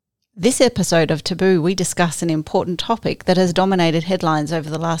This episode of Taboo, we discuss an important topic that has dominated headlines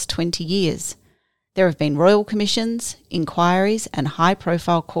over the last 20 years. There have been royal commissions, inquiries and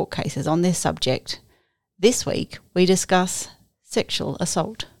high-profile court cases on this subject. This week, we discuss sexual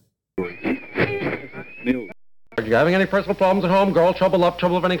assault. Are you having any personal problems at home? Girl trouble, love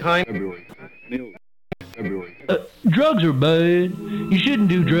trouble of any kind? Drugs are bad. You shouldn't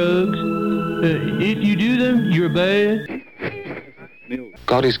do drugs. If you do them, you're bad.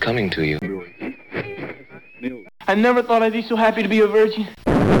 God is coming to you. I never thought I'd be so happy to be a virgin.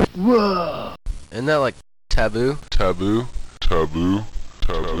 Whoa. Isn't that like taboo? Taboo.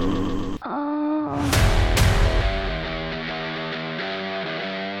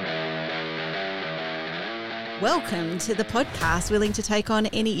 Welcome to the podcast willing to take on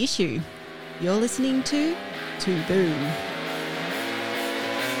any issue. You're listening to Taboo.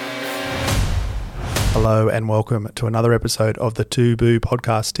 Hello and welcome to another episode of the Taboo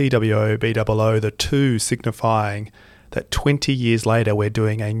podcast, TWOBOO, the 2 signifying that 20 years later we're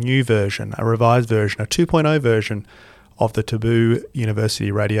doing a new version, a revised version, a 2.0 version of the Taboo University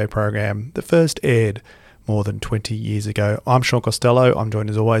radio program that first aired more than 20 years ago. I'm Sean Costello. I'm joined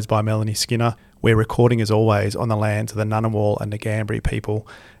as always by Melanie Skinner. We're recording as always on the lands of the Ngunnawal and Ngambri people.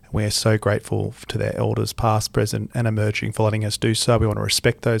 We're so grateful to their elders, past, present and emerging, for letting us do so. We want to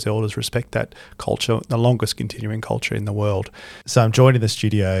respect those elders, respect that culture, the longest continuing culture in the world. So I'm joined in the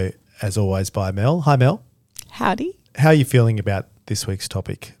studio, as always, by Mel. Hi, Mel. Howdy. How are you feeling about this week's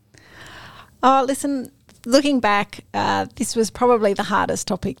topic? Oh, listen, looking back, this was probably the hardest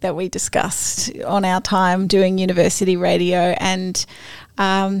topic that we discussed on our time doing university radio, and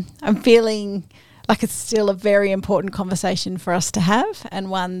I'm feeling like it's still a very important conversation for us to have, and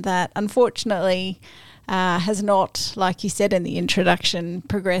one that unfortunately has not, like you said in the introduction,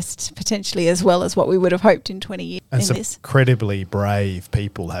 progressed potentially as well as what we would have hoped in 20 years. And some incredibly brave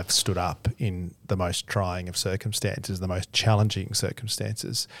people have stood up in the most trying of circumstances, the most challenging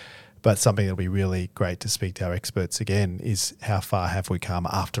circumstances. But something that'll be really great to speak to our experts again is how far have we come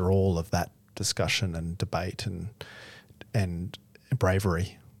after all of that discussion and debate and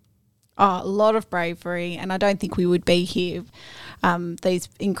bravery. Oh, a lot of bravery, and I don't think we would be here. These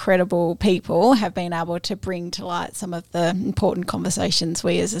incredible people have been able to bring to light some of the important conversations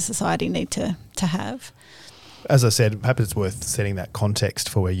we as a society need to have. As I said, perhaps it's worth setting that context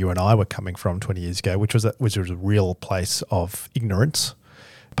for where you and I were coming from 20 years ago, which was a real place of ignorance.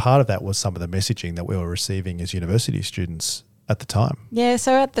 Part of that was some of the messaging that we were receiving as university students at the time. Yeah,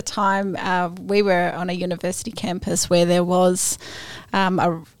 so at the time we were on a university campus where there was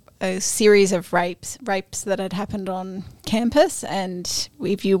a series of rapes that had happened on campus, and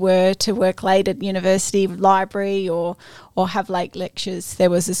if you were to work late at university library or have late lectures,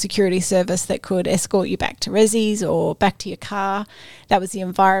 there was a security service that could escort you back to resis or back to your car. That was the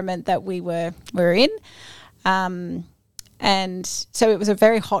environment that we were in. And so it was a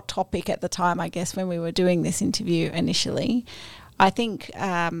very hot topic at the time, I guess, when we were doing this interview initially. I think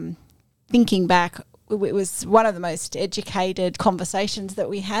thinking back, it was one of the most educated conversations that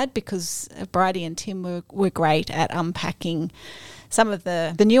we had because Bridie and Tim were great at unpacking some of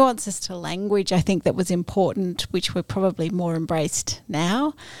the nuances to language, I think, that was important, which were probably more embraced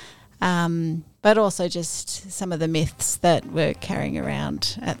now, but also just some of the myths that we're carrying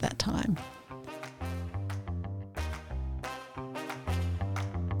around at that time.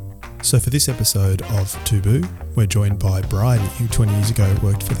 So for this episode of Taboo, we're joined by Bridie, who 20 years ago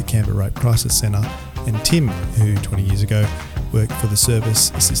worked for the Canberra Rape Crisis Centre, and Tim, who 20 years ago worked for the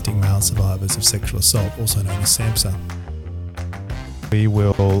Service Assisting Male Survivors of Sexual Assault, also known as SAMHSA. We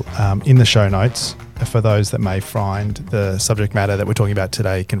will, in the show notes, for those that may find the subject matter that we're talking about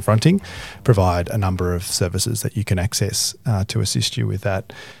today confronting, provide a number of services that you can access to assist you with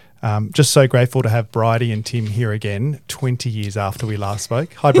that. Just so grateful to have Bridie and Tim here again 20 years after we last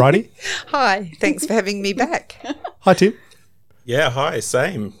spoke. Hi, Bridie. Hi, thanks for having me back. Hi, Tim. Yeah, hi,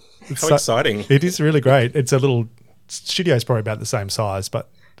 same. How exciting. It is really great. It's a little, studio's probably about the same size, but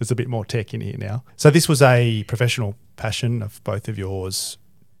there's a bit more tech in here now. So this was a professional passion of both of yours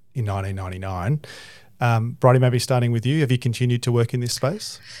in 1999. Bridie, maybe starting with you, have you continued to work in this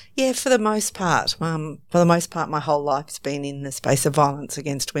space? Yeah, for the most part. My whole life's been in the space of violence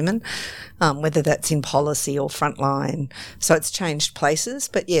against women, whether that's in policy or frontline. So it's changed places,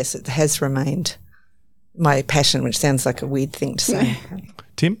 but yes, it has remained my passion, which sounds like a weird thing to say.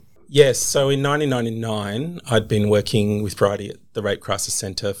 Tim? Yes, so in 1999, I'd been working with Bridie at the Rape Crisis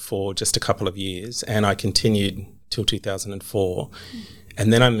Centre for just a couple of years, and I continued till 2004.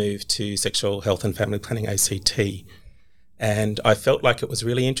 And then I moved to Sexual Health and Family Planning, ACT, and I felt like it was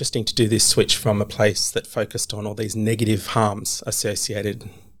really interesting to do this switch from a place that focused on all these negative harms associated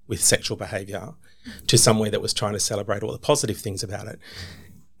with sexual behaviour to somewhere that was trying to celebrate all the positive things about it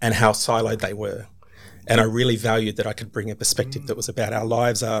and how siloed they were. And I really valued that I could bring a perspective that was about our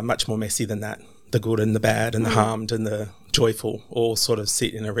lives are much more messy than that. The good and the bad and the harmed and the joyful all sort of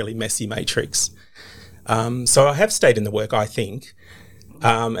sit in a really messy matrix. So I have stayed in the work, I think.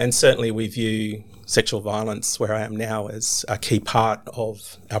 And certainly we view sexual violence where I am now as a key part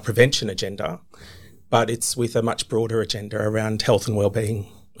of our prevention agenda, but it's with a much broader agenda around health and wellbeing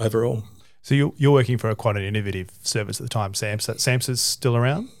overall. So you're working for quite an innovative service at the time, SAMHSA. SAMHSA's still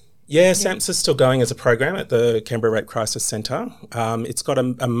around? Yeah, SAMHSA's still going as a program at the Canberra Rape Crisis Centre. It's got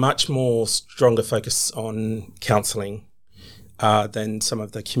a much more stronger focus on counselling than some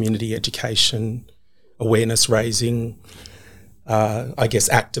of the community education, awareness raising, I guess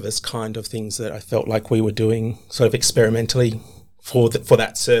activist kind of things that I felt like we were doing sort of experimentally for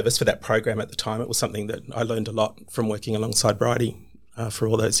that service, for that program at the time. It was something that I learned a lot from working alongside Bridie for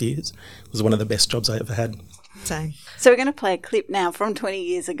all those years. It was one of the best jobs I ever had. Same. So we're going to play a clip now from 20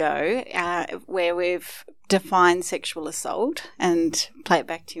 years ago where we've defined sexual assault and play it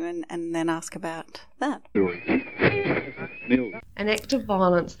back to you and then ask about that. An act of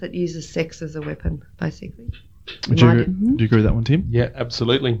violence that uses sex as a weapon, basically. Do you agree with that one, Tim? Yeah,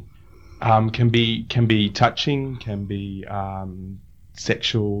 absolutely. Can be touching, can be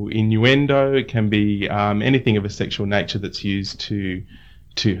sexual innuendo, it can be anything of a sexual nature that's used to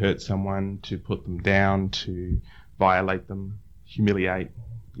hurt someone, to put them down, to violate them, humiliate.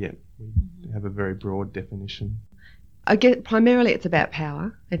 Yeah, we have a very broad definition. I guess primarily it's about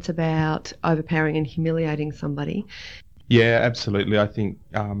power. It's about overpowering and humiliating somebody. Yeah, absolutely. I think,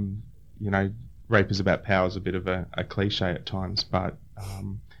 rape is about power is a bit of a cliche at times, but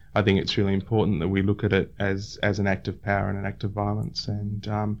I think it's really important that we look at it as an act of power and an act of violence,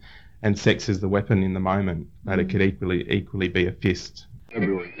 and sex is the weapon in the moment, but it could equally be a fist.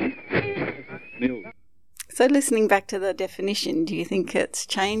 So listening back to the definition, do you think it's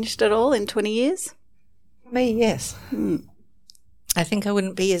changed at all in 20 years? For me, yes. I think I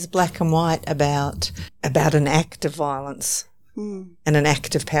wouldn't be as black and white about an act of violence and an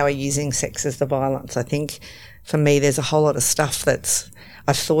act of power using sex as the violence. I think for me there's a whole lot of stuff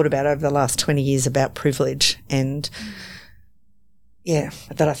I've thought about over the last 20 years about privilege and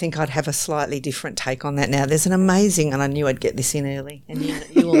that I think I'd have a slightly different take on that now. There's an amazing, and I knew I'd get this in early, and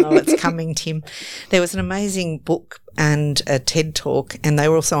you will know it's coming, Tim. There was an amazing book and a TED talk, and they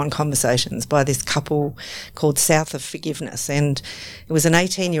were also on Conversations by this couple called South of Forgiveness, and it was an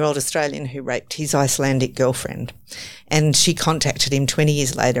 18-year-old Australian who raped his Icelandic girlfriend, and she contacted him 20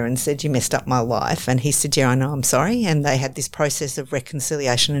 years later and said, "You messed up my life," and he said, "Yeah, I know, I'm sorry," and they had this process of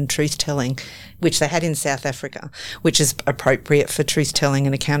reconciliation and truth-telling, which they had in South Africa, which is appropriate for truth-telling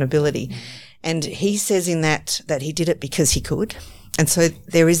and accountability. And he says in that he did it because he could. And so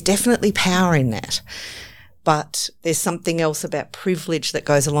there is definitely power in that. But there's something else about privilege that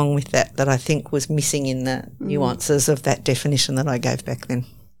goes along with that I think was missing in the nuances of that definition that I gave back then.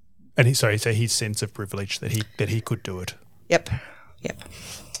 And so his sense of privilege that he could do it. Yep.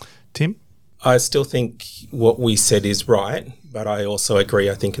 Tim? I still think what we said is right, but I also agree.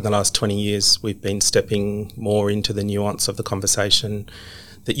 I think in the last 20 years we've been stepping more into the nuance of the conversation,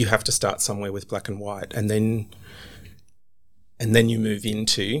 that you have to start somewhere with black and white, and then you move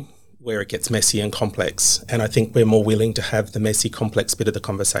into where it gets messy and complex. And I think we're more willing to have the messy, complex bit of the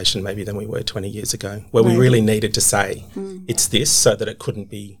conversation maybe than we were 20 years ago, where we really needed to say it's this so that it couldn't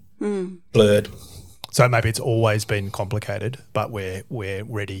be blurred. So maybe it's always been complicated, but we're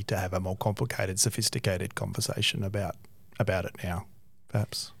ready to have a more complicated, sophisticated conversation about it now,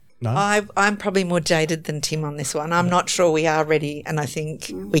 perhaps. No? I'm probably more jaded than Tim on this one. I'm not sure we are ready, and I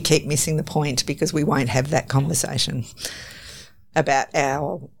think we keep missing the point because we won't have that conversation about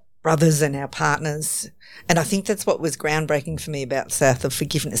our brothers and our partners. And I think that's what was groundbreaking for me about South of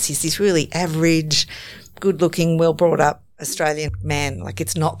Forgiveness, is this really average, good-looking, well-brought-up Australian man. Like,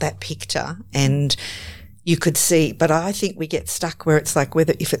 it's not that picture, and you could see, but I think we get stuck where it's like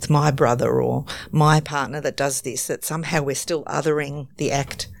if it's my brother or my partner that does this, that somehow we're still othering the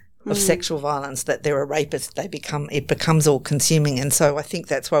act of sexual violence, that they're a rapist, it becomes all consuming. And so I think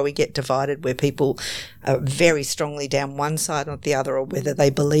that's why we get divided, where people are very strongly down one side or the other, or whether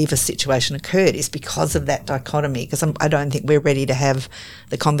they believe a situation occurred, is because of that dichotomy. Because I don't think we're ready to have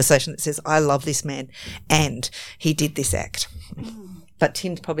the conversation that says, I love this man and he did this act. But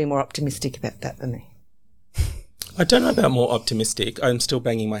Tim's probably more optimistic about that than me. I don't know about more optimistic. I'm still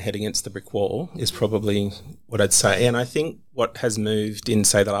banging my head against the brick wall is probably what I'd say. And I think what has moved in,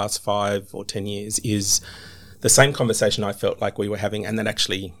 say, the last 5 or 10 years is the same conversation I felt like we were having, and that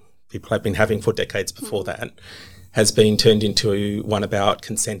actually people have been having for decades before that. has been turned into one about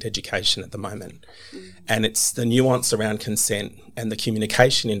consent education at the moment. And it's the nuance around consent and the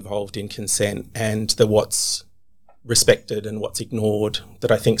communication involved in consent and the what's respected and what's ignored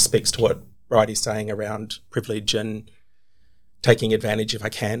that I think speaks to what Bridie's saying around privilege and taking advantage if I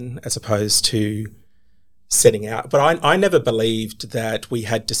can, as opposed to setting out. But I never believed that we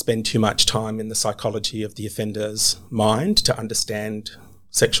had to spend too much time in the psychology of the offender's mind to understand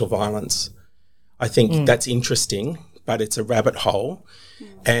sexual violence. I think that's interesting, but it's a rabbit hole.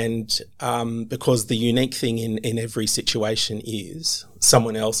 And because the unique thing in every situation is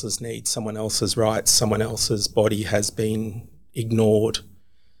someone else's needs, someone else's rights, someone else's body has been ignored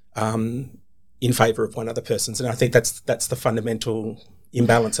in favour of one other person's. And I think that's the fundamental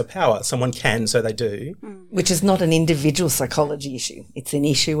imbalance of power. Someone can, so they do. Which is not an individual psychology issue. It's an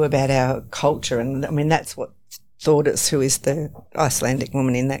issue about our culture. And I mean, that's what Thordis, who is the Icelandic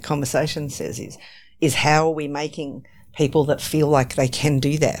woman in that conversation, says is how are we making people that feel like they can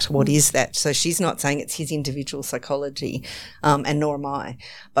do that? What is that? So she's not saying it's his individual psychology, and nor am I.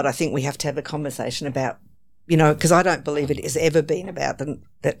 But I think we have to have a conversation about, because I don't believe it has ever been about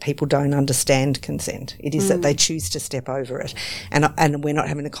that people don't understand consent. It is that they choose to step over it. And we're not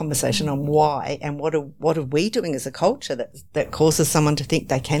having a conversation on why and what are we doing as a culture that causes someone to think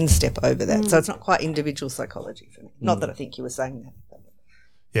they can step over that. So it's not quite individual psychology for me. Not that I think you were saying that.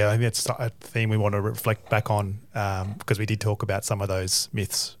 Yeah, I think that's a theme we want to reflect back on because we did talk about some of those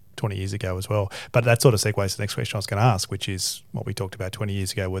myths 20 years ago as well. But that sort of segues to the next question I was going to ask, which is what we talked about 20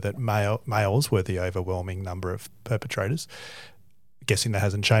 years ago, were that males were the overwhelming number of perpetrators. Guessing that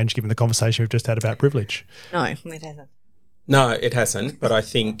hasn't changed given the conversation we've just had about privilege. No, it hasn't. No, it hasn't. But I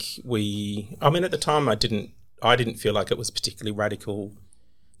think at the time I didn't feel like it was particularly radical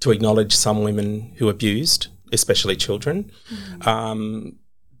to acknowledge some women who abused, especially children.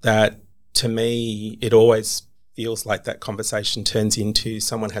 That to me, it always feels like that conversation turns into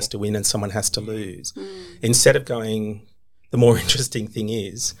someone has to win and someone has to lose. Instead of going, the more interesting thing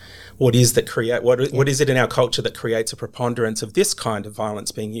is, what is it in our culture that creates a preponderance of this kind of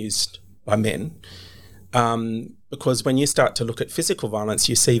violence being used by men? Because when you start to look at physical violence,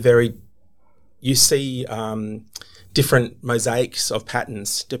 you see different mosaics of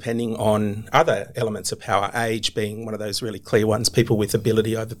patterns depending on other elements of power, age being one of those really clear ones, people with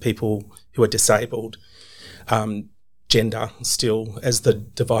ability over people who are disabled, gender still as the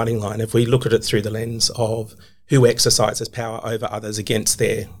dividing line. If we look at it through the lens of who exercises power over others against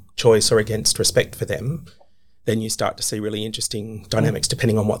their choice or against respect for them, then you start to see really interesting dynamics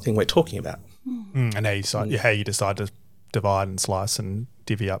depending on what thing we're talking about. And how you decide to divide and slice and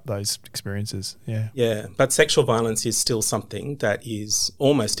divvy up those experiences. Yeah, but sexual violence is still something that is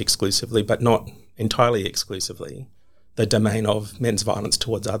almost exclusively, but not entirely exclusively, the domain of men's violence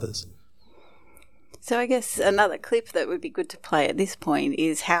towards others. So I guess another clip that would be good to play at this point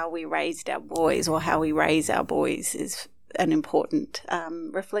is how we raised our boys, or how we raise our boys is an important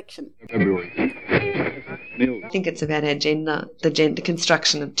reflection. I think it's about our gender, the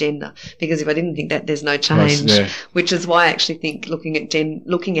construction of gender, because if I didn't think that, there's no change, which is why I actually think looking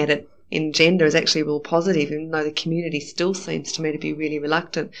at it in gender is actually real positive, even though the community still seems to me to be really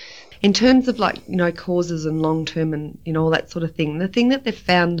reluctant. In terms of causes and long-term and, all that sort of thing, the thing that they've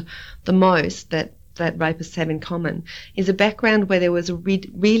found the most that rapists have in common is a background where there was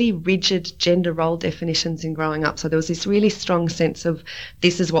really rigid gender role definitions in growing up. So there was this really strong sense of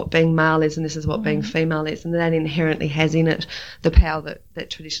this is what being male is and this is what being female is, and that inherently has in it the power that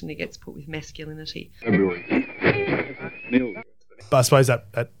traditionally gets put with masculinity. But I suppose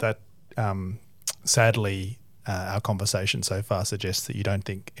that sadly our conversation so far suggests that you don't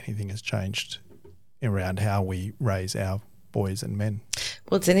think anything has changed around how we raise our boys and men.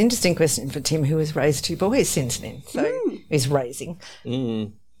 Well, it's an interesting question for Tim, who has raised two boys since then, so is raising.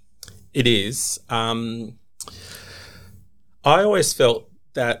 It is. I always felt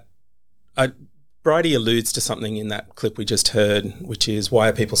that Bridie alludes to something in that clip we just heard, which is why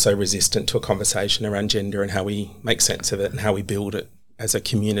are people so resistant to a conversation around gender and how we make sense of it and how we build it as a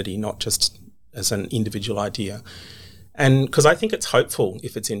community, not just as an individual idea. And because I think it's hopeful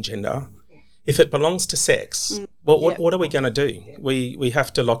if it's in gender. If it belongs to sex, what are we going to do? We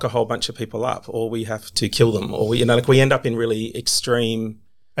have to lock a whole bunch of people up, or we have to kill them, or we end up in really extreme,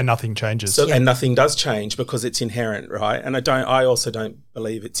 and nothing changes. And nothing does change because it's inherent, right? And I also don't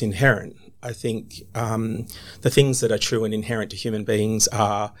believe it's inherent. I think the things that are true and inherent to human beings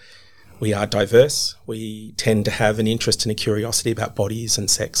are we are diverse. We tend to have an interest and a curiosity about bodies and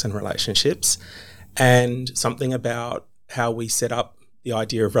sex and relationships, and something about how we set up the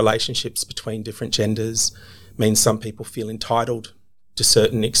idea of relationships between different genders means some people feel entitled to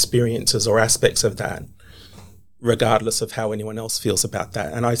certain experiences or aspects of that, regardless of how anyone else feels about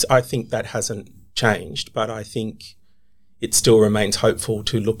that. And I think that hasn't changed, but I think it still remains hopeful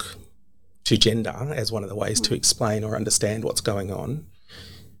to look to gender as one of the ways to explain or understand what's going on,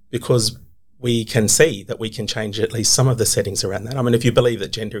 because we can see that we can change at least some of the settings around that. I mean, if you believe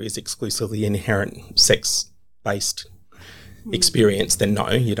that gender is exclusively inherent sex-based experience, then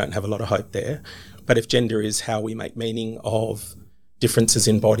no, you don't have a lot of hope there. But if gender is how we make meaning of differences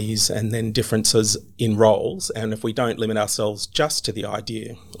in bodies and then differences in roles, and if we don't limit ourselves just to the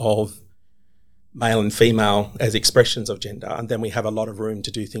idea of male and female as expressions of gender, and then we have a lot of room to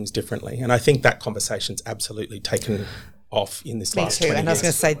do things differently. And I think that conversation's absolutely taken off in this last 20 years. And I was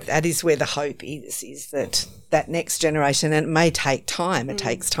going to say that is where the hope is that next generation, and it may take time. It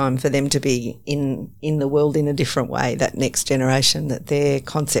takes time for them to be in the world in a different way, that next generation, that their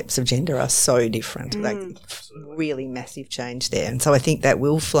concepts of gender are so different. Like, really massive change there. And so I think that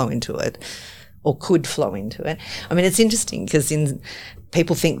will flow into it, or could flow into it. I mean, it's interesting because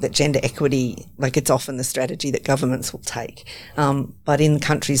people think that gender equity, like, it's often the strategy that governments will take. But in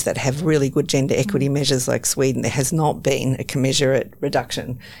countries that have really good gender equity measures like Sweden, there has not been a commensurate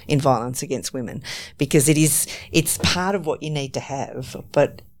reduction in violence against women, because it's part of what you need to have.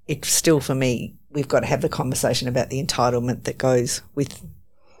 But it's still, for me, we've got to have the conversation about the entitlement that goes with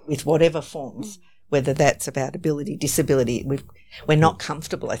whatever forms, whether that's about ability, disability. We're not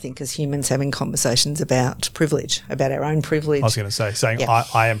comfortable, I think, as humans having conversations about privilege, about our own privilege. I was going to say, saying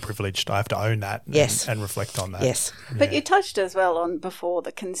I am privileged, I have to own that and reflect on that. Yes. But you touched as well on before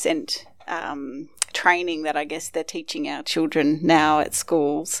the consent training that I guess they're teaching our children now at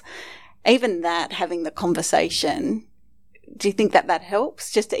schools. Even that, having the conversation, do you think that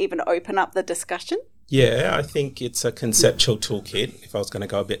helps just to even open up the discussion? Yeah, I think it's a conceptual toolkit, if I was going to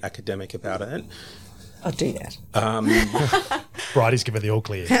go a bit academic about it. I'll do that. Bridie's given the all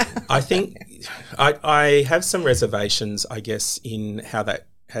clear. I think I have some reservations, I guess, in how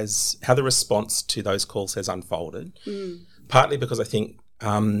the response to those calls has unfolded. Partly because I think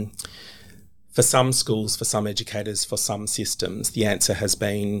for some schools, for some educators, for some systems, the answer has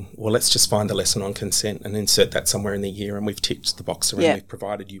been, well, let's just find a lesson on consent and insert that somewhere in the year, and we've ticked the box around, we've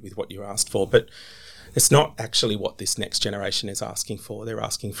provided you with what you asked for. But it's not actually what this next generation is asking for. They're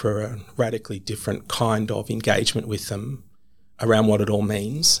asking for a radically different kind of engagement with them around what it all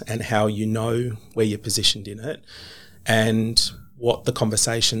means and how you know where you're positioned in it, and what the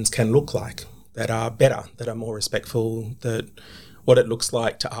conversations can look like that are better, that are more respectful, that what it looks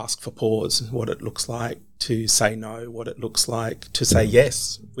like to ask for pause, what it looks like to say no, what it looks like to say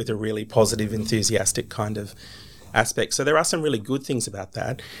yes with a really positive, enthusiastic kind of aspect. So there are some really good things about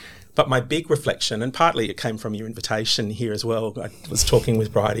that. But my big reflection, and partly it came from your invitation here as well, I was talking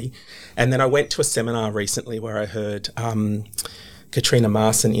with Bridie, and then I went to a seminar recently where I heard Katrina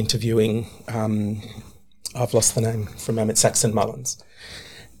Marson interviewing, I've lost the name from it's Saxon Mullins.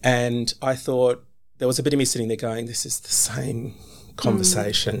 And I thought, there was a bit of me sitting there going, this is the same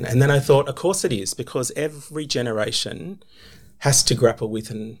conversation. And then I thought, of course it is, because every generation has to grapple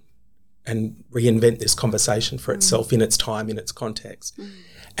with and reinvent this conversation for itself in its time, in its context.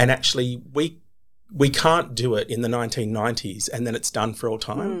 And actually, we can't do it in the 1990s and then it's done for all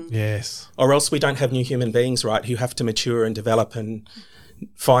time. Yes. Or else we don't have new human beings, right, who have to mature and develop and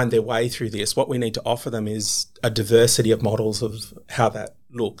find their way through this. What we need to offer them is a diversity of models of how that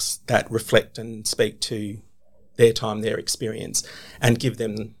looks, that reflect and speak to their time, their experience, and give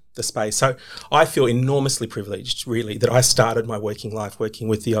them the space. So I feel enormously privileged, really, that I started my working life working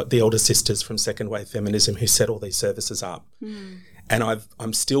with the older sisters from second wave feminism who set all these services up. And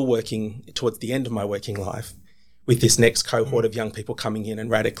I'm still working towards the end of my working life with this next cohort of young people coming in and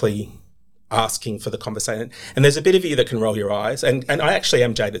radically asking for the conversation. And there's a bit of you that can roll your eyes, and I actually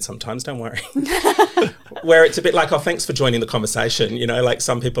am jaded sometimes, don't worry, where it's a bit like, oh, thanks for joining the conversation. You know, like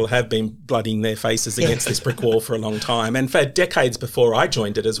some people have been blooding their faces against this brick wall for a long time, and for decades before I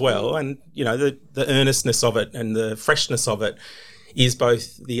joined it as well. And, you know, the earnestness of it and the freshness of it is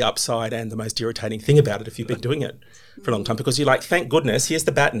both the upside and the most irritating thing about it if you've been doing it for a long time, because you're like, thank goodness, here's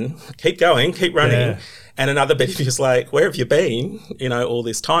the baton, keep going, keep running. Yeah. And another bit of you is like, where have you been, you know, all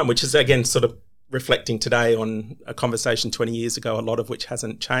this time, which is, again, sort of reflecting today on a conversation 20 years ago, a lot of which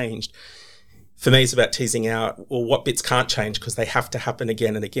hasn't changed. For me, it's about teasing out, well, what bits can't change because they have to happen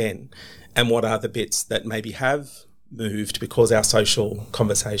again and again, and what are the bits that maybe have moved because our social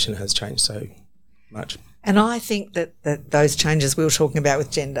conversation has changed so much. And I think that those changes we were talking about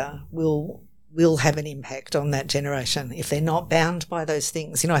with gender will have an impact on that generation if they're not bound by those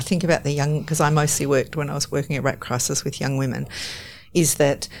things. You know, I think about the young, because I mostly worked when I was working at Rape Crisis with young women. is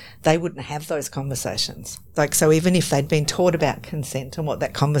that they wouldn't have those conversations. Like, so even if they'd been taught about consent and what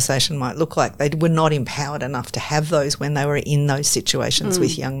that conversation might look like, they were not empowered enough to have those when they were in those situations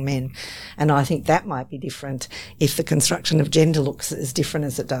with young men. And I think that might be different if the construction of gender looks as different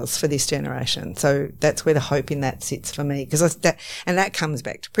as it does for this generation. So that's where the hope in that sits for me, because that comes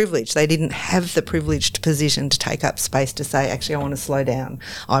back to privilege. They didn't have the privileged position to take up space to say, actually, I want to slow down.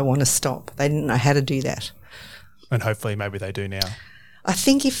 I want to stop. They didn't know how to do that. And hopefully maybe they do now. I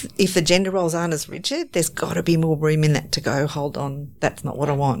think if the gender roles aren't as rigid, there's got to be more room in that to go, hold on, that's not what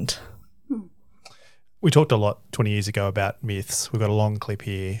I want. We talked a lot 20 years ago about myths. We've got a long clip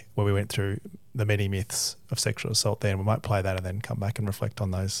here where we went through the many myths of sexual assault there, and we might play that and then come back and reflect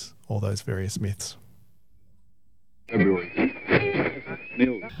on all those various myths. There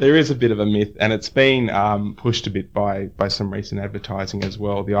is a bit of a myth, and it's been pushed a bit by some recent advertising as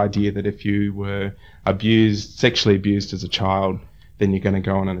well. The idea that if you were sexually abused as a child, then you're going to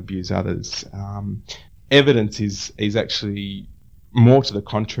go on and abuse others. Evidence is actually more to the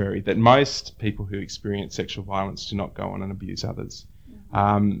contrary, that most people who experience sexual violence do not go on and abuse others.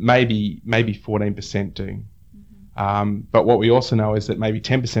 Maybe 14% do. But what we also know is that maybe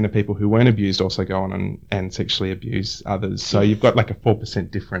 10% of people who weren't abused also go on and sexually abuse others. So you've got like a 4%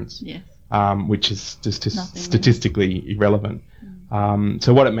 difference, which is just statistically irrelevant.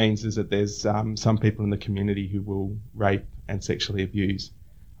 So what it means is that there's some people in the community who will rape and sexually abuse.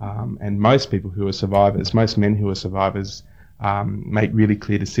 And most people who are survivors, most men who are survivors, make really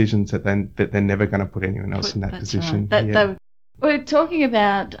clear decisions that they're never going to put anyone else in that position. Right. We were talking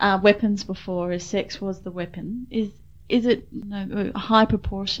about weapons before, as sex was the weapon. Is it a high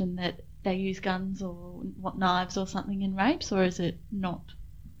proportion that they use guns or knives or something in rapes, or is it not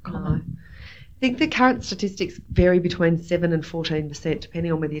common? No. I think the current statistics vary between 7 and 14%,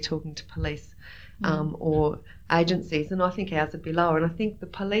 depending on whether you're talking to police or agencies, and I think ours would be lower. And I think the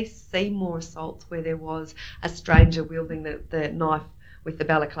police see more assaults where there was a stranger wielding the knife with the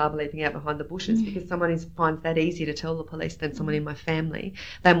balaclava leaping out behind the bushes, because someone finds that easier to tell the police than someone in my family.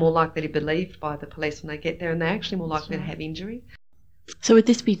 They're more likely to be believed by the police when they get there, and they're actually more likely to have injury. So would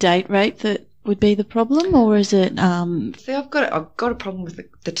this be date rape that would be the problem, or is it... See, I've got a problem with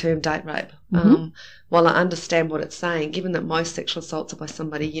the term date rape. While I understand what it's saying, given that most sexual assaults are by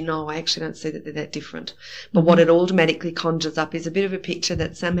somebody I actually don't see that they're that different. But what it automatically conjures up is a bit of a picture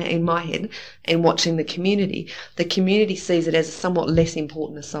that somehow in my head, and watching the community sees it as a somewhat less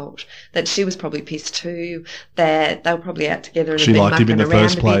important assault. That she was probably pissed too, that they were probably out together and she liked him in the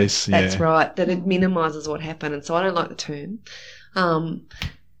first place. That's right, that it minimises what happened. And so I don't like the term.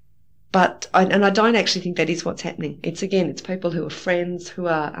 But I don't actually think that is what's happening. It's people who are friends, who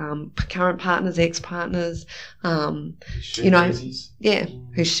are current partners, ex-partners, who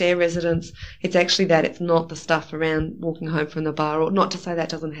share residence. It's actually that. It's not the stuff around walking home from the bar, or not to say that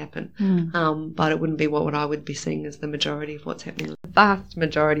doesn't happen, but it wouldn't be what I would be seeing as the majority of what's happening. The vast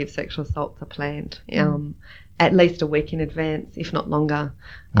majority of sexual assaults are planned, at least a week in advance, if not longer.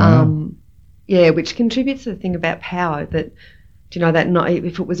 Which contributes to the thing about power that... that not,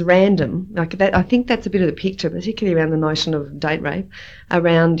 if it was random, like that, I think that's a bit of the picture, particularly around the notion of date rape,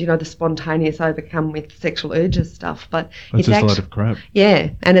 around, the spontaneous overcome with sexual urges stuff. But it's just a lot of crap. Yeah,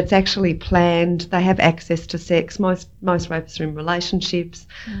 and it's actually planned. They have access to sex. Most rapists are in relationships.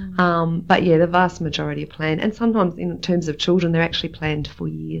 But the vast majority are planned. And sometimes in terms of children, they're actually planned for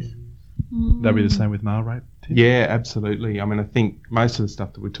years. That'd be the same with male rape? Yeah, absolutely. I mean, I think most of the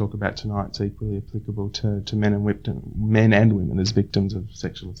stuff that we talk about tonight is equally applicable to men and women as victims of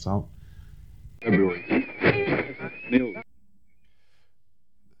sexual assault.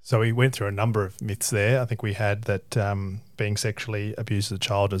 So we went through a number of myths there. I think we had that being sexually abused as a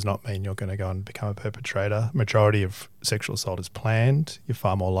child does not mean you're going to go and become a perpetrator. Majority of sexual assault is planned. You're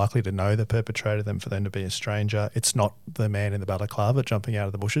far more likely to know the perpetrator than for them to be a stranger. It's not the man in the balaclava jumping out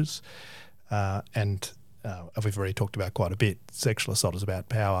of the bushes. We've already talked about quite a bit. Sexual assault is about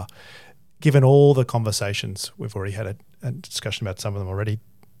power. Given all the conversations, we've already had a discussion about some of them already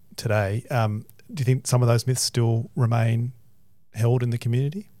today. Do you think some of those myths still remain held in the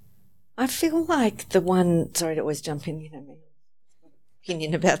community? I feel like the one, sorry to always jump in,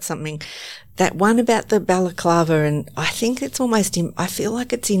 opinion about something, that one about the balaclava, and I think it's almost I feel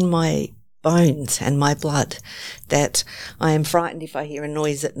like it's in my bones and my blood, that I am frightened if I hear a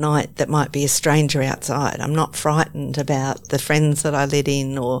noise at night that might be a stranger outside. I'm not frightened about the friends that I let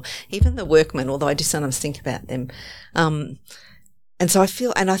in, or even the workmen, although I do sometimes think about them. And so I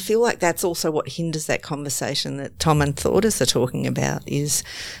feel like that's also what hinders that conversation that Tom and Thordis are talking about is,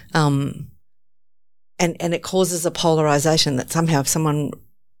 and it causes a polarisation that somehow if someone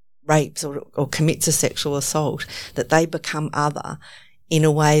rapes or commits a sexual assault, that they become other in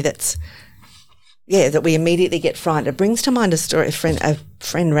a way that's, that we immediately get frightened. It brings to mind a story. A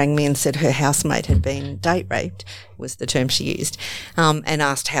friend rang me and said her housemate had been date raped, was the term she used, and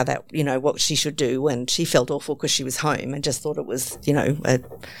asked how that, what she should do. And she felt awful because she was home and just thought it was,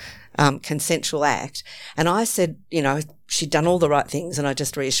 a consensual act. And I said, she'd done all the right things, and I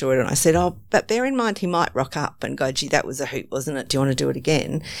just reassured her. And I said, but bear in mind he might rock up and go, gee, that was a hoot, wasn't it? Do you want to do it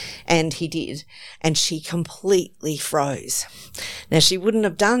again? And he did. And she completely froze. Now, she wouldn't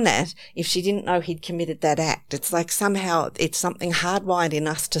have done that if she didn't know he'd committed that act. It's like somehow it's something hardwired in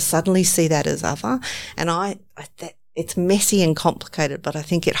us to suddenly see that as other. And it's messy and complicated, but I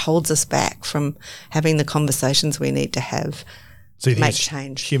think it holds us back from having the conversations we need to have. So you think make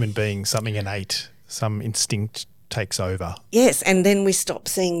change. Human beings, something innate, some instinct takes over. Yes, and then we stop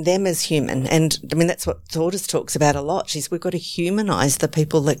seeing them as human. And I mean, that's what Tortoise talks about a lot. We've got to humanise the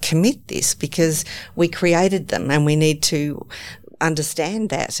people that commit this, because we created them and we need to understand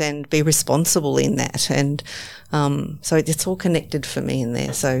that and be responsible in that. And so it's all connected for me in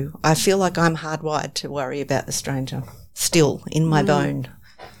there. So I feel like I'm hardwired to worry about the stranger still in my bone.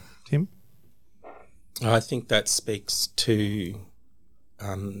 Tim? I think that speaks to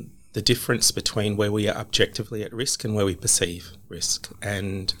the difference between where we are objectively at risk and where we perceive risk,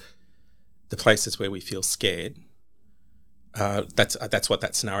 and the places where we feel scared. That's what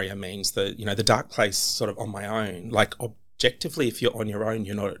that scenario means. The dark place sort of on my own, like objectively, if you're on your own,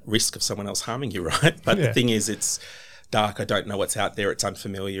 you're not at risk of someone else harming you, right? But the thing is, it's dark. I don't know what's out there. It's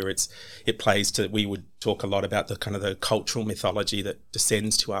unfamiliar. It plays to, we would talk a lot about the kind of the cultural mythology that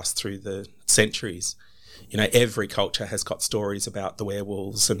descends to us through the centuries. Every culture has got stories about the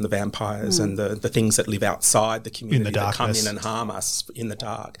werewolves and the vampires and the things that live outside the community that come in and harm us in the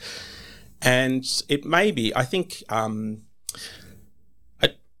dark. And it may be, I think,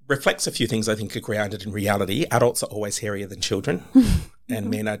 it reflects a few things I think are grounded in reality. Adults are always hairier than children, and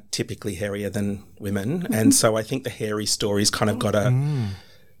men are typically hairier than women. And so I think the hairy story's kind of got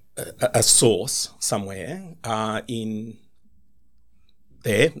a source somewhere in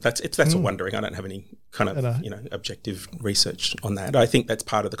there. That's what I'm wondering. I don't have any kind of objective research on that. I think that's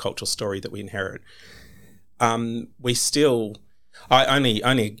part of the cultural story that we inherit. Only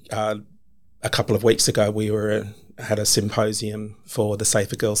a couple of weeks ago we had a symposium for the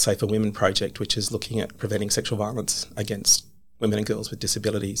Safer Girls, Safer Women project, which is looking at preventing sexual violence against women and girls with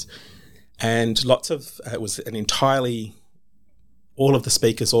disabilities. And it was an entirely, all of the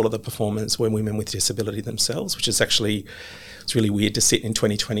speakers, all of the performers were women with disability themselves, which is actually, it's really weird to sit in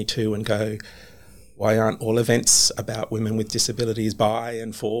 2022 and go, why aren't all events about women with disabilities by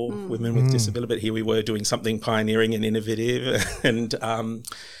and for women with disability? But here we were doing something pioneering and innovative, and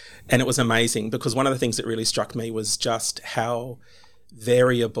it was amazing, because one of the things that really struck me was just how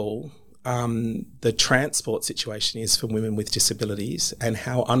variable the transport situation is for women with disabilities and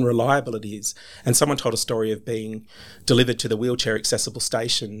how unreliable it is. And someone told a story of being delivered to the wheelchair accessible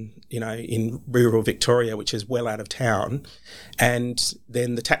station, in rural Victoria, which is well out of town, and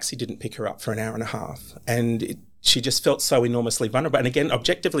then the taxi didn't pick her up for an hour and a half, and she just felt so enormously vulnerable. And again,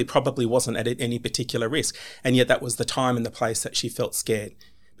 objectively probably wasn't at any particular risk, and yet that was the time and the place that she felt scared,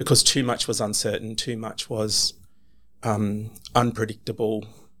 because too much was uncertain, too much was unpredictable.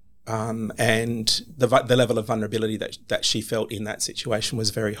 And the level of vulnerability that she felt in that situation was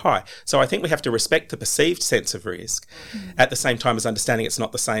very high. So I think we have to respect the perceived sense of risk, at the same time as understanding it's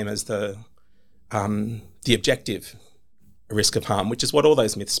not the same as the objective risk of harm, which is what all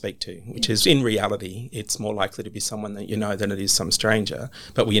those myths speak to, which is in reality it's more likely to be someone that you know than it is some stranger.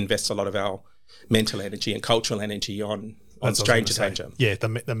 But we invest a lot of our mental energy and cultural energy on stranger danger. Yeah,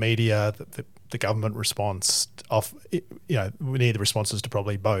 the media, the government response, we need the responses to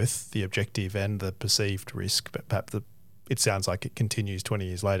probably both the objective and the perceived risk, but perhaps it sounds like it continues 20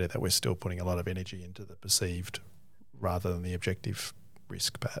 years later that we're still putting a lot of energy into the perceived rather than the objective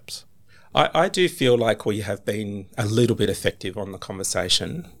risk, perhaps. I do feel like we have been a little bit effective on the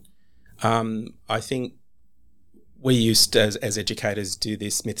conversation. I think we used to, as educators, do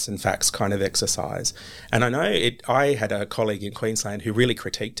this myths and facts kind of exercise. And I know I had a colleague in Queensland who really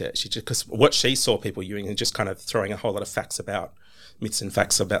critiqued it. Because what she saw people doing and just kind of throwing a whole lot of facts about myths and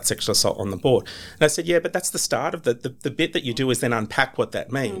facts about sexual assault on the board. And I said, yeah, but that's the start of the bit that you do is then unpack what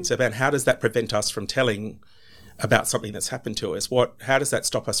that means, about how does that prevent us from telling about something that's happened to us? How does that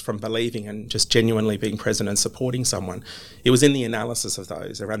stop us from believing and just genuinely being present and supporting someone? It was in the analysis of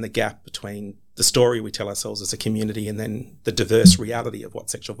those, around the gap between the story we tell ourselves as a community and then the diverse reality of what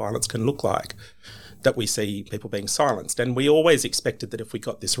sexual violence can look like, that we see people being silenced. And we always expected that if we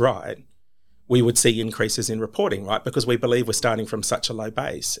got this right, we would see increases in reporting, right? Because we believe we're starting from such a low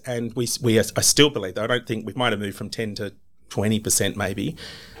base. And I still believe, though, I don't think we might have moved from 10 to 20% maybe,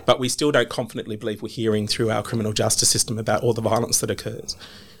 but we still don't confidently believe we're hearing through our criminal justice system about all the violence that occurs.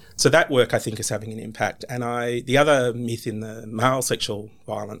 So that work, I think, is having an impact. And the other myth in the male sexual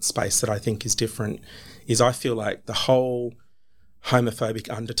violence space that I think is different is I feel like the whole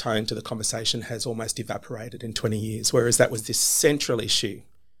homophobic undertone to the conversation has almost evaporated in 20 years, whereas that was this central issue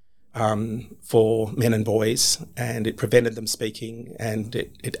for men and boys, and it prevented them speaking, and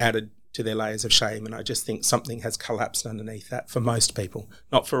it added to their layers of shame. And I just think something has collapsed underneath that for most people.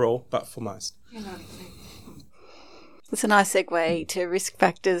 Not for all, but for most. It's a nice segue to risk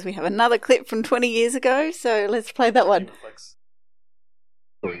factors. We have another clip from 20 years ago, so let's play that one.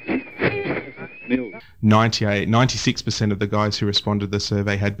 96% of the guys who responded to the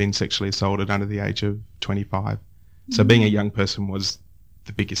survey had been sexually assaulted under the age of 25. So being a young person was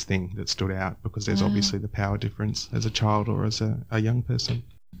the biggest thing that stood out, because there's obviously the power difference as a child or as a young person.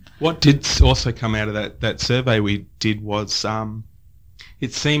 What did also come out of that survey we did was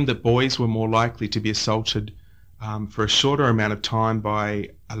it seemed that boys were more likely to be assaulted for a shorter amount of time by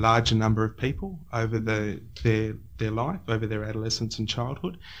a larger number of people over their life, over their adolescence and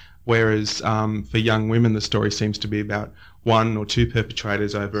childhood. Whereas for young women, the story seems to be about one or two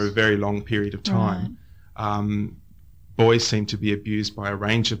perpetrators over a very long period of time. Right. Boys seem to be abused by a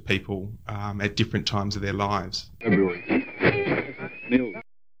range of people at different times of their lives.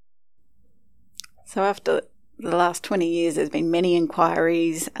 So after the last 20 years, there's been many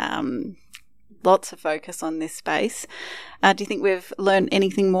inquiries, lots of focus on this space. Do you think we've learned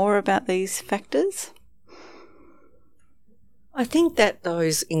anything more about these factors? I think that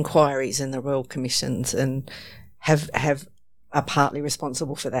those inquiries and the Royal Commissions and are partly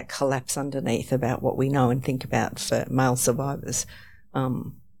responsible for that collapse underneath about what we know and think about for male survivors. I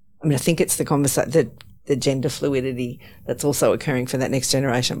think it's the gender fluidity that's also occurring for that next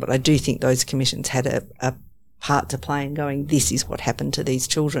generation, but I do think those commissions had a part to play in going, this is what happened to these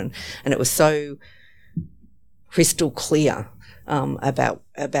children. And it was so crystal clear about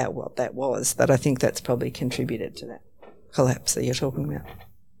what that was, that I think that's probably contributed to that collapse that you're talking about.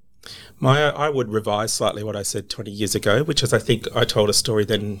 I would revise slightly what I said 20 years ago, which is I think I told a story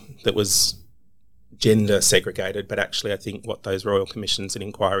then that was gender segregated, but actually I think what those Royal Commissions and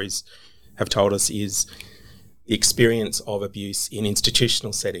inquiries have told us is the experience of abuse in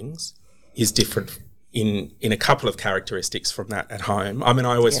institutional settings is different in a couple of characteristics from that at home. I mean,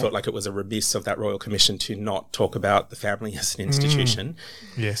 I always felt like it was a remiss of that Royal Commission to not talk about the family as an institution.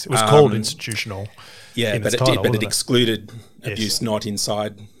 Yes, it was called institutional. Yeah, but it excluded abuse not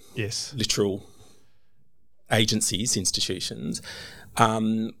inside literal agencies, institutions.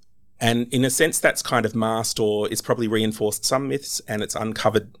 And in a sense, that's kind of masked, or it's probably reinforced some myths, and it's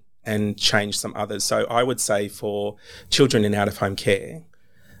uncovered and changed some others. So I would say for children in out-of-home care,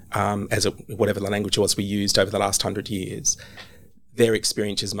 whatever the language was we used over the last 100 years, their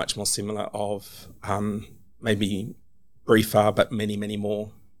experience is much more similar of maybe briefer but many, many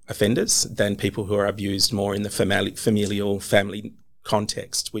more offenders than people who are abused more in the familial family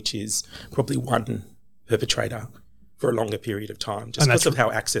context, which is probably one perpetrator for a longer period of time, just because of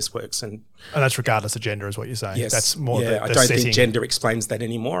how access works. And that's regardless of gender is what you're saying. Yes. That's more the I don't setting. think gender explains that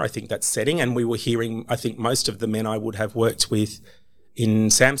anymore. I think that's setting. And we were hearing, I think most of the men I would have worked with in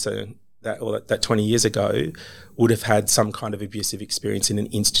SAMHSA that 20 years ago would have had some kind of abusive experience in an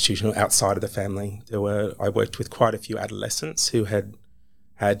institution or outside of the family. I worked with quite a few adolescents who had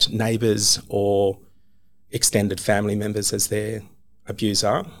neighbours or extended family members as their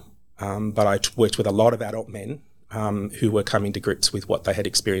abuser, but I worked with a lot of adult men who were coming to grips with what they had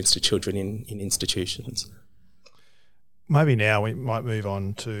experienced to children in institutions. Maybe now we might move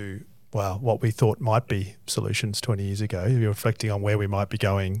on to, what we thought might be solutions 20 years ago. You're reflecting on where we might be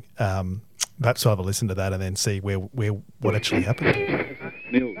going. Perhaps we'll have a listen to that and then see what actually happened.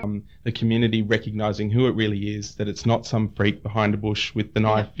 The community recognising who it really is, that it's not some freak behind a bush with the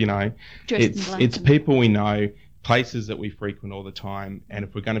knife, It's people we know, places that we frequent all the time, and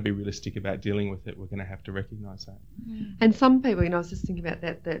if we're going to be realistic about dealing with it, we're going to have to recognise that. And some people, I was just thinking about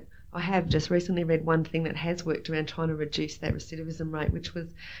that I have just recently read one thing that has worked around trying to reduce that recidivism rate, which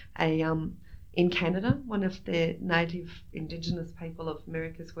was in Canada, one of the native Indigenous people of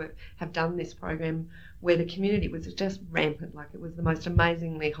America's work have done this program where the community was just rampant, like it was the most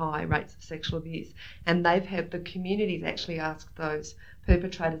amazingly high rates of sexual abuse, and the communities actually asked those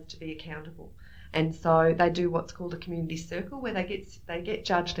perpetrators to be accountable. And so they do what's called a community circle, where they get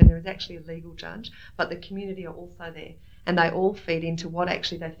judged, and there is actually a legal judge, but the community are also there. and they all feed into what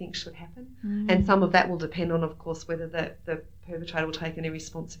actually they think should happen. And some of that will depend on, of course, whether the perpetrator will take any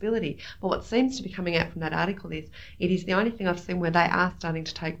responsibility. But what seems to be coming out from that article is it is the only thing I've seen where they are starting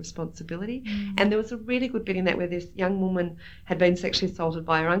to take responsibility. And there was a really good bit in that where this young woman had been sexually assaulted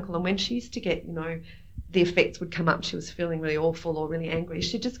by her uncle, and when she used to get, the effects would come up, she was feeling really awful or really angry,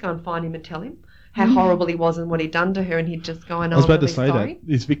 she'd just go and find him and tell him how horrible he was and what he'd done to her, and he'd just go, I was about to say sorry.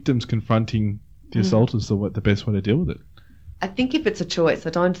 That. Is victims confronting the assaulters the best way to deal with it? I think if it's a choice,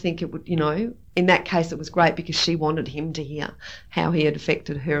 I don't think it would, in that case it was great because she wanted him to hear how he had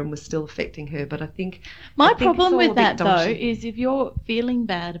affected her and was still affecting her. But I think... My problem with that, though, is if you're feeling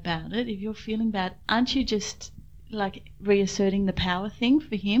bad about it, aren't you just, reasserting the power thing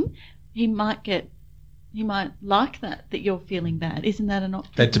for him? He might like that you're feeling bad. Isn't that an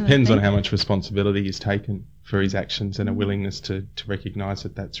option? That depends on how much responsibility is taken for his actions and a willingness to recognise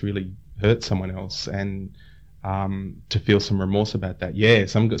that that's really hurt someone else and to feel some remorse about that. Yeah,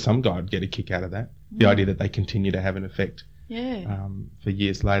 some guy would get a kick out of that. The idea that they continue to have an effect for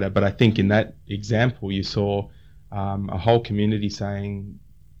years later. But I think in that example you saw a whole community saying,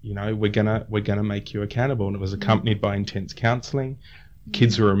 we're gonna make you accountable, and it was accompanied by intense counselling.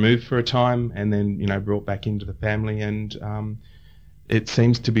 Kids were removed for a time and then, brought back into the family, and it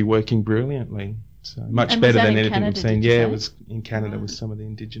seems to be working brilliantly. So much better than anything we've seen. Yeah, it was in Canada with some of the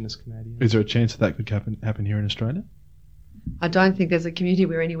Indigenous Canadians. Is there a chance that could happen here in Australia? I don't think there's a community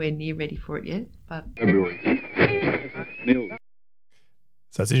we're anywhere near ready for it yet, but...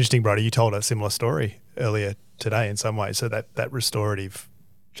 So it's interesting, Brodie, you told a similar story earlier today in some ways. So that restorative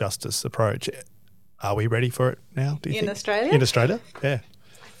justice approach, are we ready for it now, do you think? Australia? In Australia, yeah.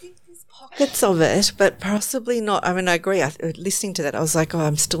 Pockets of it, but possibly not. I mean, I agree. Listening to that, I was like,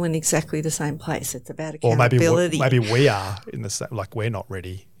 I'm still in exactly the same place. It's about accountability. Or maybe we are in the same, we're not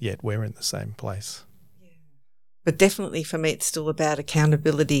ready yet. We're in the same place. Yeah. But definitely for me, it's still about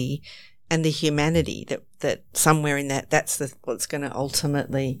accountability and the humanity that somewhere in that's what's going to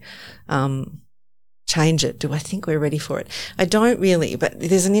ultimately change it. Do I think we're ready for it? I don't really, but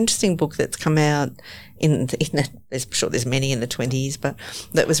there's an interesting book that's come out I'm sure there's many in the 20s, but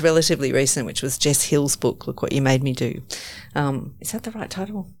that was relatively recent, which was Jess Hill's book, Look What You Made Me Do. Is that the right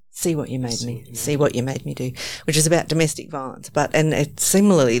title? See What You Made Me Do, which is about domestic violence. And it's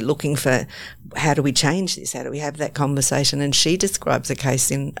similarly looking for how do we change this? How do we have that conversation? And she describes a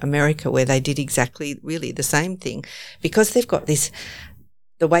case in America where they did exactly really the same thing because they've got this,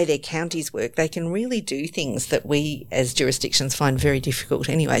 the way their counties work, they can really do things that we as jurisdictions find very difficult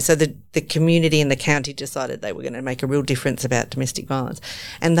anyway. So the community and the county decided they were going to make a real difference about domestic violence.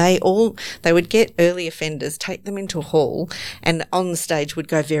 And they would get early offenders, take them into a hall, and on the stage would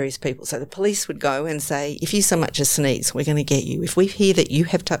go various people. So the police would go and say, if you so much as sneeze, we're going to get you. If we hear that you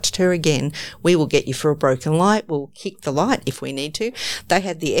have touched her again, we will get you for a broken light. We'll kick the light if we need to. They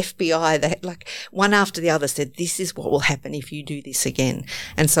had the FBI, they had one after the other said, this is what will happen if you do this again.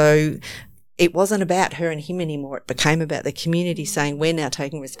 And so it wasn't about her and him anymore. It became about the community saying, we're now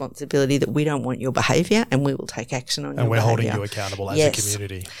taking responsibility that we don't want your behaviour and we will take action on your behaviour. And we're holding you accountable as a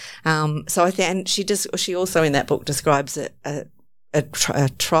community. So I think, and she also in that book describes a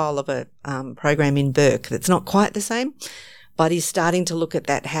trial of a program in Bourke that's not quite the same, but is starting to look at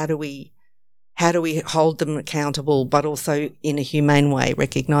that. How do we hold them accountable, but also in a humane way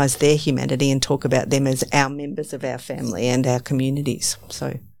recognise their humanity and talk about them as our members of our family and our communities.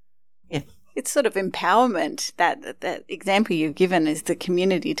 So, yeah. It's sort of empowerment. That example you've given is the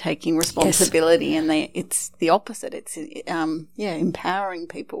community taking responsibility, yes. And it's the opposite. It's empowering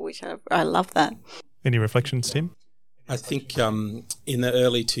people, which I love that. Any reflections, Tim? I think in the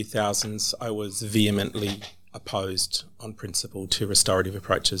early 2000s I was vehemently opposed on principle to restorative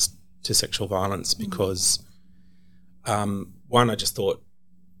approaches to sexual violence because, one, I just thought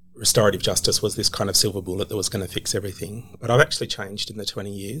restorative justice was this kind of silver bullet that was going to fix everything. But I've actually changed in the 20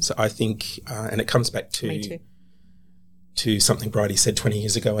 years. I think, and it comes back to something Bridie said 20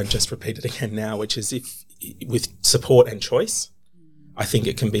 years ago and just repeat it again now, which is if with support and choice, I think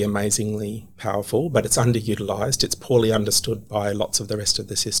it can be amazingly powerful, but it's underutilised. It's poorly understood by lots of the rest of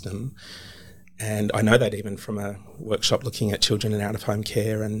the system. And I know that even from a workshop looking at children in out-of-home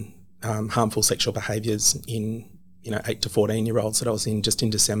care and harmful sexual behaviours in 8 to 14-year-olds that I was in just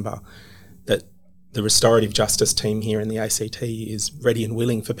in December, that the restorative justice team here in the ACT is ready and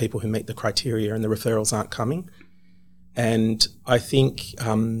willing for people who meet the criteria and the referrals aren't coming. And I think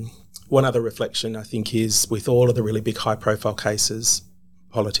one other reflection I think is with all of the really big high-profile cases,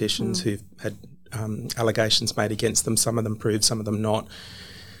 politicians who've had allegations made against them, some of them proved, some of them not,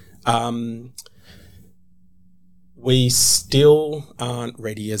 we still aren't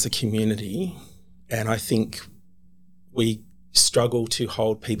ready as a community, and I think we struggle to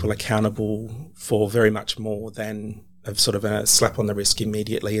hold people accountable for very much more than a sort of a slap on the wrist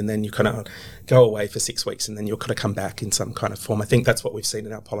immediately, and then you kind of go away for 6 weeks and then you'll kind of come back in some kind of form. I think that's what we've seen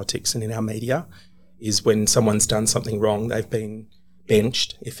in our politics and in our media, is when someone's done something wrong, they've been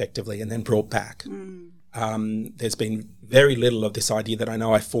benched effectively and then brought back. There's been very little of this idea that I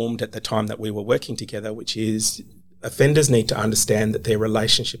know I formed at the time that we were working together, which is offenders need to understand that their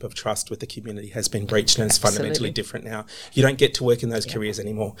relationship of trust with the community has been breached and it's fundamentally different now. You don't get to work in those careers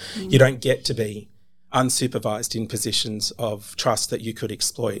anymore. You don't get to be unsupervised in positions of trust that you could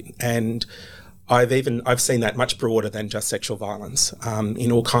exploit. And I've seen that much broader than just sexual violence,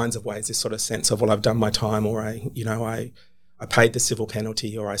 in all kinds of ways, this sort of sense of, well, I've done my time, or I paid the civil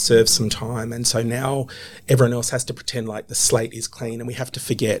penalty, or I served some time. And so now everyone else has to pretend like the slate is clean, and we have to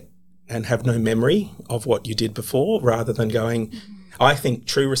forget and have no memory of what you did before, rather than going, I think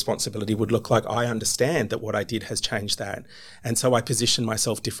true responsibility would look like I understand that what I did has changed that. And so I position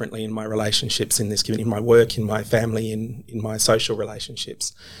myself differently in my relationships in this community, in my work, in my family, in my social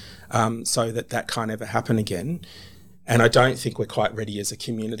relationships, so that can't ever happen again. And I don't think we're quite ready as a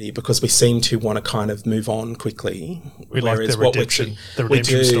community, because we seem to want to kind of move on quickly. We like the redemption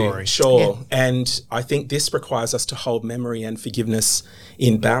story. Sure. Yeah. And I think this requires us to hold memory and forgiveness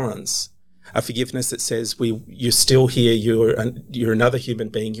in balance. A forgiveness that says you're still here, you're another human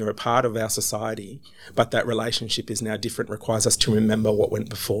being, you're a part of our society, but that relationship is now different, requires us to remember what went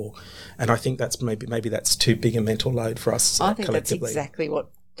before. And I think that's maybe that's too big a mental load for us I think collectively. That's exactly what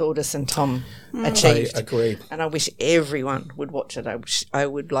Thordis and Tom achieved. I agree. And I wish everyone would watch it. I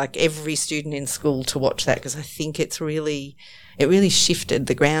would like every student in school to watch that, because I think it really shifted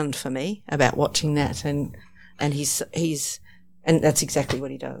the ground for me about watching that. And he's and that's exactly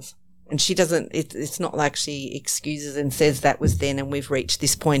what he does. And she doesn't, it's not like she excuses and says that was then and we've reached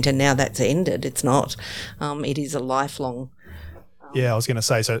this point and now that's ended. It's not. It is a lifelong. Yeah, I was going to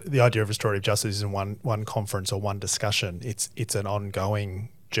say, so the idea of restorative justice isn't one conference or one discussion. It's an ongoing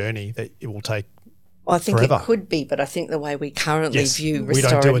journey that it will take I think forever. It could be, but I think the way we currently view we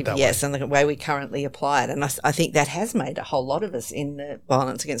don't do it restorative, that way. and the way we currently apply it, and I think that has made a whole lot of us in the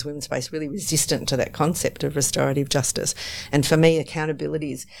violence against women's space really resistant to that concept of restorative justice. And for me,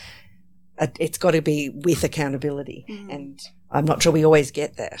 accountability is, it's got to be with accountability, and I'm not sure we always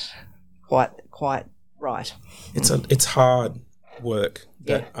get that quite right. It's hard work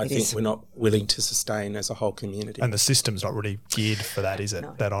that I think we're not willing to sustain as a whole community. And the system's not really geared for that, is it?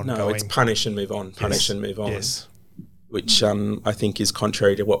 No. That ongoing. No, it's punish and move on, and move on. Yes. Which I think is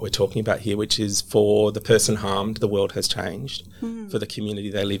contrary to what we're talking about here, which is for the person harmed, the world has changed. For the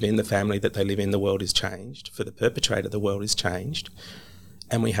community they live in, the family that they live in, the world is changed. For the perpetrator, the world is changed.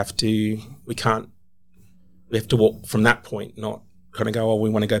 And we have to walk from that point, not kind of go, we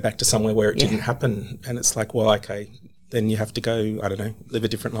want to go back to somewhere where it didn't happen. And it's like, well, okay, then you have to go, I don't know, live a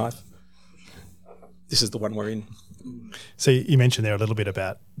different life. This is the one we're in. So you mentioned there a little bit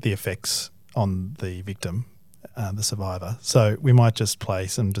about the effects on the victim, the survivor. So we might just play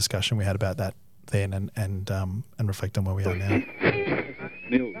some discussion we had about that then and reflect on where we are now.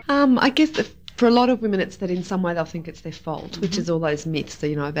 I guess for a lot of women it's that in some way they'll think it's their fault, which is all those myths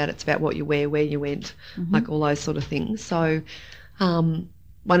that, about it's about what you wear, where you went, like all those sort of things. So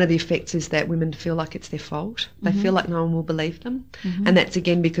one of the effects is that women feel like it's their fault. They feel like no one will believe them. And that's,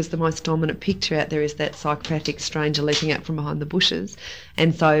 again, because the most dominant picture out there is that psychopathic stranger leaping out from behind the bushes.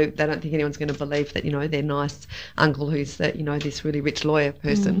 And so they don't think anyone's going to believe that, their nice uncle who's, this really rich lawyer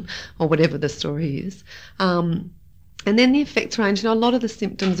person or whatever the story is. And then the effects range, a lot of the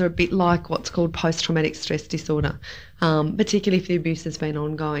symptoms are a bit like what's called post-traumatic stress disorder, particularly if the abuse has been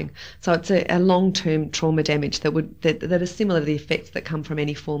ongoing. So it's a long-term trauma damage that are similar to the effects that come from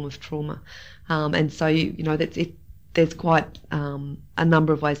any form of trauma. And so, there's quite a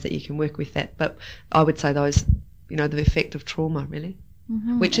number of ways that you can work with that. But I would say those, the effect of trauma, really,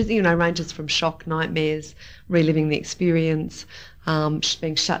 which is, ranges from shock, nightmares, reliving the experience,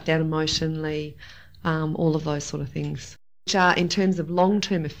 being shut down emotionally, all of those sort of things. Which are, in terms of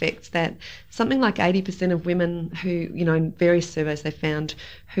long-term effects, that something like 80% of women who, in various surveys they found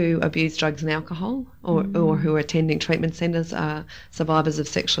who abuse drugs and alcohol or who are attending treatment centres are survivors of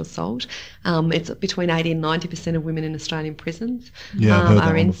sexual assault. It's between 80 and 90% of women in Australian prisons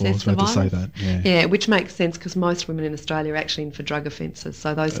are incest survivors. I was about to say that, yeah, which makes sense because most women in Australia are actually in for drug offences,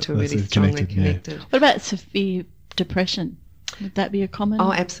 so those two are really strongly connected. What about severe depression? Would that be a common?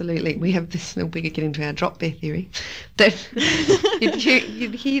 Oh, absolutely. We have this, we could get into our drop bear theory, that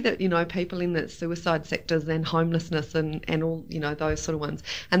you'd hear that, you know, people in the suicide sectors and homelessness and all, you know, those sort of ones.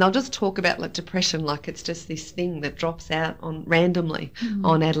 And they'll just talk about like depression like it's just this thing that drops out on randomly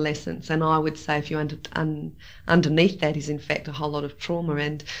on adolescents. And I would say if you underneath that is in fact a whole lot of trauma.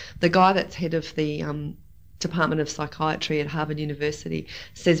 And the guy that's head of the Department of Psychiatry at Harvard University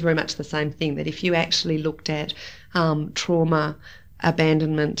says very much the same thing, that if you actually looked at trauma,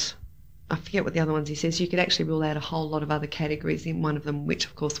 abandonment, I forget what the other ones he says, you could actually rule out a whole lot of other categories in one of them, which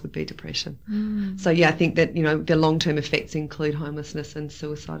of course would be depression. So yeah, I think that, you know, the long-term effects include homelessness and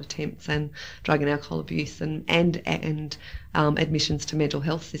suicide attempts and drug and alcohol abuse and admissions to mental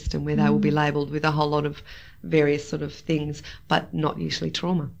health system, where they will be labelled with a whole lot of various sort of things, but not usually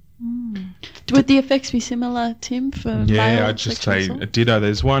trauma. Would the effects be similar, Tim, for male I'd just sexual say assault? a ditto.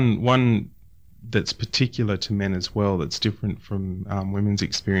 There's one that's particular to men as well that's different from women's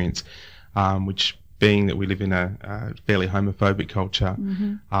experience, which being that we live in a fairly homophobic culture,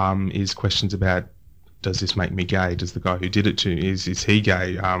 is questions about, does this make me gay? Does the guy who did it to is he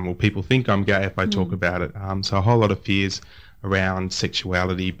gay? Will people think I'm gay if I talk about it? So a whole lot of fears around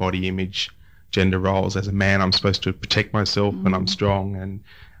sexuality, body image, gender roles. As a man, I'm supposed to protect myself and I'm strong,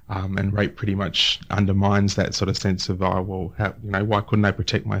 and rape pretty much undermines that sort of sense of, why couldn't I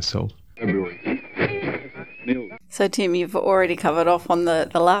protect myself? So, Tim, you've already covered off on the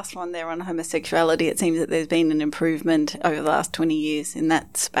last one there on homosexuality. It seems that there's been an improvement over the last 20 years in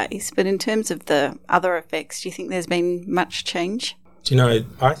that space. But in terms of the other effects, do you think there's been much change? Do you know,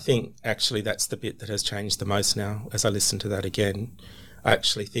 I think actually that's the bit that has changed the most now as I listen to that again. I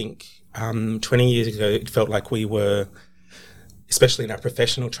actually think 20 years ago it felt like we were, especially in our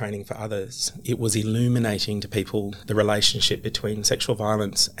professional training for others, it was illuminating to people the relationship between sexual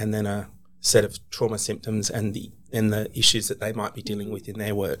violence and then a set of trauma symptoms and the issues that they might be dealing with in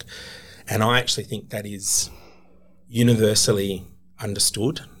their work. And I actually think that is universally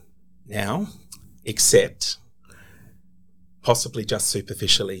understood now, except possibly just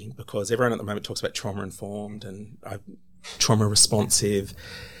superficially, because everyone at the moment talks about trauma-informed and trauma-responsive,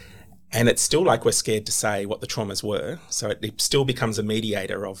 and it's still like we're scared to say what the traumas were. So it still becomes a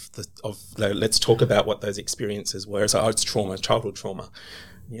mediator of let's talk about what those experiences were. So, it's trauma, childhood trauma.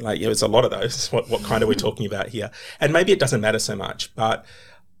 You're like, there's a lot of those. What kind are we talking about here? And maybe it doesn't matter so much, but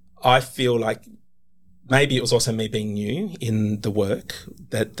I feel like maybe it was also me being new in the work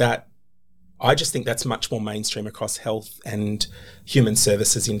that I just think that's much more mainstream across health and human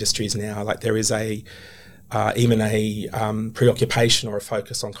services industries now. Like there is even a preoccupation or a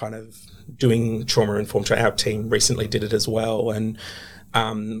focus on kind of doing trauma-informed. Our team recently did it as well, and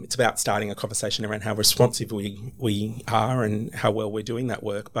it's about starting a conversation around how responsive we are and how well we're doing that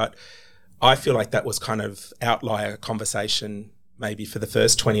work. But I feel like that was kind of outlier conversation maybe for the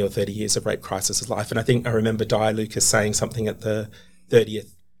first 20 or 30 years of Rape Crisis' life. And I think I remember Di Lucas saying something at the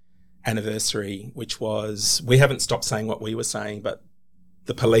 30th anniversary, which was, we haven't stopped saying what we were saying, but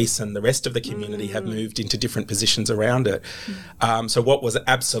the police and the rest of the community have moved into different positions around it. So what was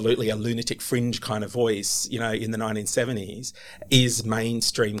absolutely a lunatic fringe kind of voice, in the 1970s, is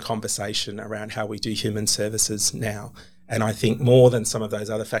mainstream conversation around how we do human services now. And I think more than some of those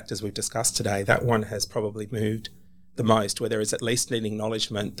other factors we've discussed today, that one has probably moved the most, where there is at least an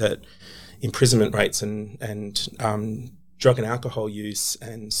acknowledgement that imprisonment rates and drug and alcohol use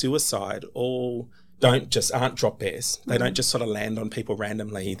and suicide all aren't drop bears. They don't just sort of land on people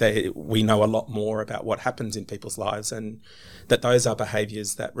randomly. We know a lot more about what happens in people's lives, and that those are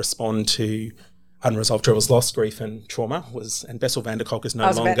behaviours that respond to unresolved troubles, loss, grief and trauma. And Bessel van der Kolk is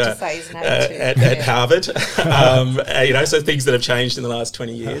no longer at Harvard. So things that have changed in the last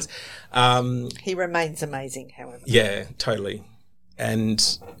 20 years. He remains amazing, however. Yeah, totally.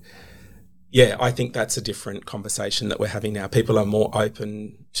 And yeah, I think that's a different conversation that we're having now. People are more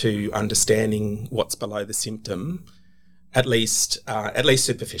open to understanding what's below the symptom, at least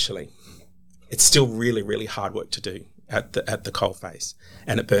superficially. It's still really, really hard work to do at the coalface,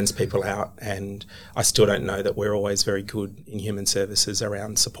 and it burns people out. And I still don't know that we're always very good in human services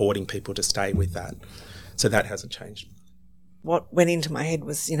around supporting people to stay with that. So that hasn't changed. What went into my head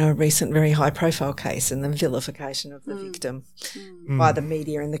was, a recent very high-profile case and the vilification of the victim by the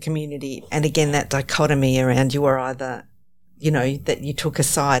media and the community. And again, that dichotomy around you were either, that you took a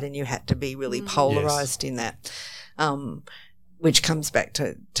side and you had to be really polarised in that, which comes back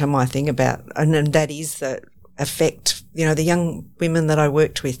to my thing about, and that is the effect, the young women that I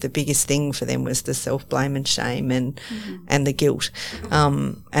worked with, the biggest thing for them was the self-blame and shame and the guilt.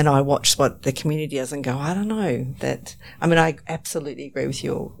 And I watched what the community does and go, I don't know I absolutely agree with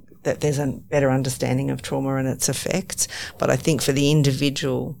your that there's a better understanding of trauma and its effects. But I think for the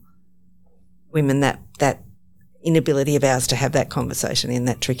individual women, that inability of ours to have that conversation in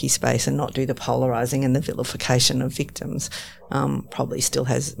that tricky space and not do the polarising and the vilification of victims probably still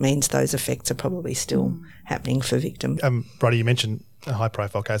means those effects are probably still happening for victims. Bridie, you mentioned a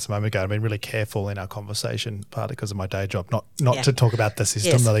high-profile case a moment ago. I've been really careful in our conversation, partly because of my day job, not to talk about the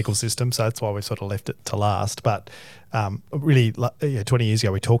system, the legal system, so that's why we sort of left it to last. But really, 20 years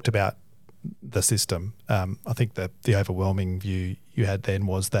ago, we talked about the system. I think the overwhelming view you had then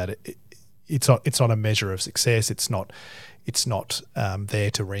was that it's not a measure of success. It's not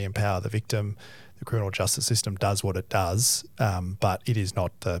there to re-empower the victim. The criminal justice system does what it does, but it is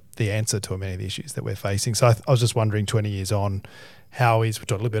not the answer to many of the issues that we're facing. So I was just wondering, 20 years on, we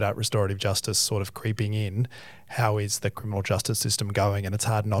talked a little bit about restorative justice sort of creeping in. How is the criminal justice system going? And it's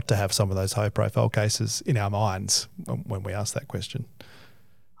hard not to have some of those high-profile cases in our minds when we ask that question.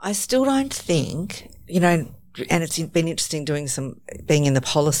 I still don't think, and it's been interesting being in the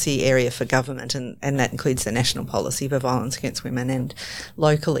policy area for government, and that includes the national policy for violence against women and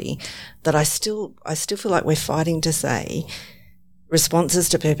locally, that I still feel like we're fighting to say responses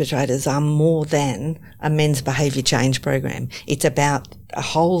to perpetrators are more than a men's behaviour change program. It's about a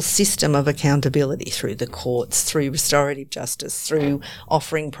whole system of accountability through the courts, through restorative justice, through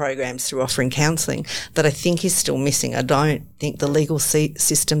offering programs, through offering counselling, that I think is still missing. I don't think the legal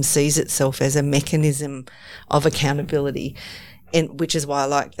system sees itself as a mechanism of accountability, which is why I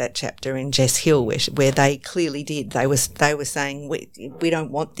liked that chapter in Jess Hill where they clearly did. They were saying we don't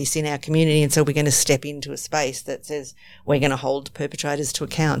want this in our community, and so we're going to step into a space that says we're going to hold perpetrators to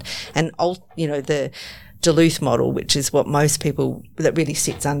account. And the Duluth model, which is what most people that really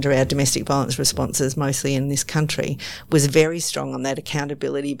sits under our domestic violence responses mostly in this country, was very strong on that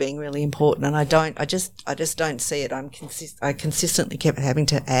accountability being really important. And I just don't see it. I consistently kept having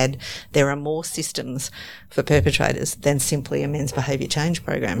to add there are more systems for perpetrators than simply a men's behaviour change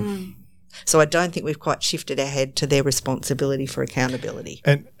program. So I don't think we've quite shifted our head to their responsibility for accountability.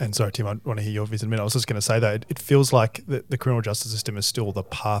 And sorry, Tim, I want to hear your views in a minute. I was just going to say that it feels like the criminal justice system is still the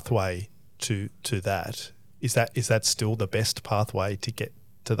pathway to that. Is that still the best pathway to get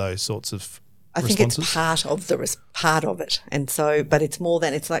to those sorts of responses? I think it's part of it. And so, but it's more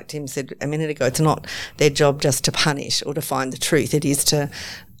than, it's like Tim said a minute ago, it's not their job just to punish or to find the truth. It is to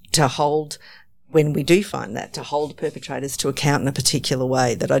hold, when we do find that, to hold perpetrators to account in a particular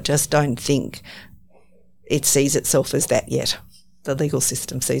way, that I just don't think it sees itself as that yet. The legal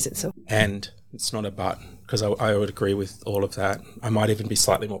system sees itself. And it's not a but, because I would agree with all of that. I might even be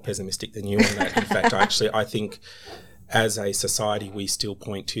slightly more pessimistic than you on that. In fact, I think as a society, we still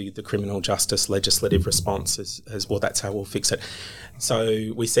point to the criminal justice legislative response as well, that's how we'll fix it.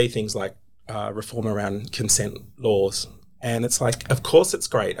 So we see things like reform around consent laws, and it's like, of course it's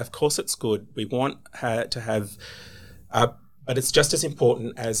great, of course it's good. We want to have, but it's just as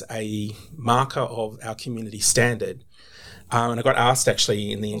important as a marker of our community standard. And I got asked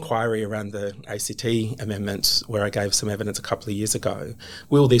actually in the inquiry around the ACT amendments, where I gave some evidence a couple of years ago,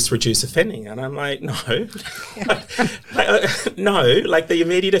 will this reduce offending? And I'm like, no. No, like the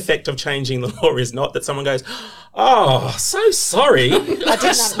immediate effect of changing the law is not that someone goes, oh, so sorry. I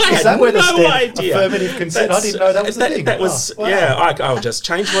had no idea. Affirmative consent. I didn't know that was a thing. That was, wow. Yeah, I'll just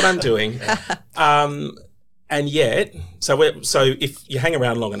change what I'm doing. And yet, so if you hang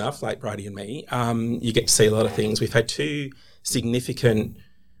around long enough, like Bridie and me, you get to see a lot of things. We've had two significant,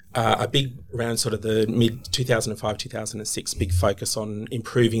 a big around sort of the mid-2005, 2006, big focus on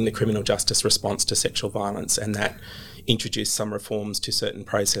improving the criminal justice response to sexual violence, and that introduced some reforms to certain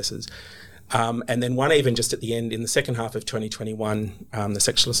processes. And then one even just at the end, in the second half of 2021, the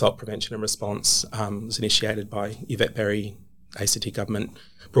Sexual Assault Prevention and Response was initiated by Yvette Berry, ACT government,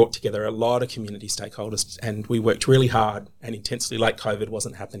 brought together a lot of community stakeholders, and we worked really hard and intensely, like COVID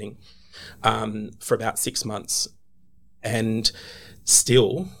wasn't happening, for about 6 months. And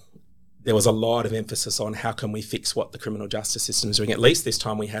still, there was a lot of emphasis on how can we fix what the criminal justice system is doing. At least this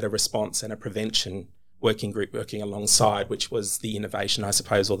time we had a response and a prevention working group working alongside, which was the innovation, I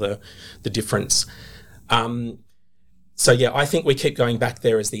suppose, or the difference. So yeah, I think we keep going back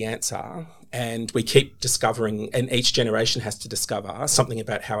there as the answer, and we keep discovering, and each generation has to discover something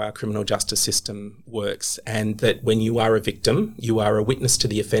about how our criminal justice system works, and that when you are a victim, you are a witness to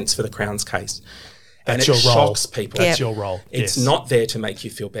the offence for the Crown's case. That's and it your role. Shocks people. That's your role. It's not there to make you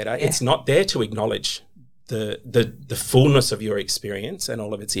feel better. Yeah. It's not there to acknowledge the fullness of your experience and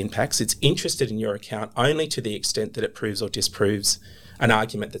all of its impacts. It's interested in your account only to the extent that it proves or disproves an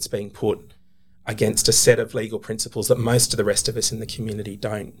argument that's being put against a set of legal principles that most of the rest of us in the community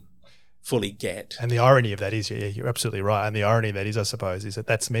don't. fully get. And the irony of that is, yeah, you're absolutely right. And the irony of that is, I suppose, is that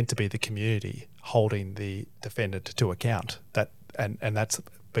that's meant to be the community holding the defendant to account. And that's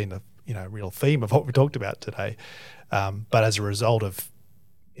been the real theme of what we talked about today. But as a result of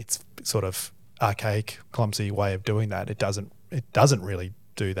its sort of archaic, clumsy way of doing that, it doesn't really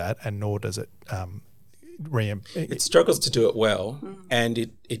do that, and nor does it. It struggles to do it well, and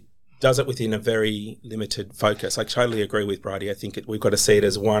it does it within a very limited focus. I totally agree with Bridie. I think we've got to see it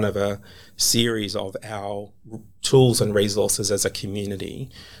as one of a series of our tools and resources as a community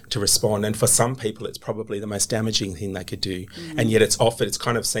to respond. And for some people, it's probably the most damaging thing they could do. And yet it's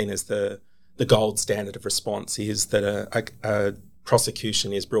kind of seen as the gold standard of response is that a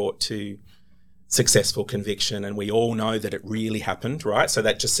prosecution is brought to successful conviction, and we all know that it really happened, right? So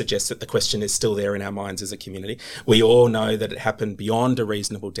that just suggests that the question is still there in our minds as a community. We all know that it happened beyond a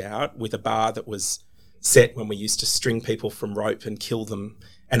reasonable doubt with a bar that was set when we used to string people from rope and kill them,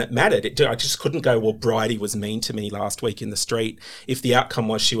 and it mattered. I just couldn't go, well, Bridie was mean to me last week in the street. If the outcome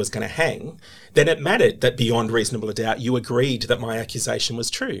was she was going to hang, then it mattered that beyond reasonable doubt you agreed that my accusation was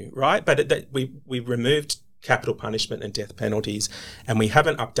true, right? But we removed capital punishment and death penalties, and we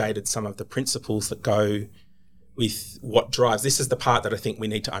haven't updated some of the principles that go with what drives. This is the part that I think we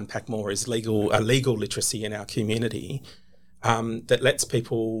need to unpack more, is legal literacy in our community that lets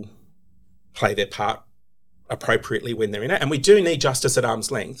people play their part appropriately when they're in it. And we do need justice at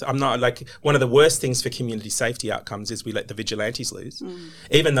arm's length. I'm not one of the worst things for community safety outcomes is we let the vigilantes loose,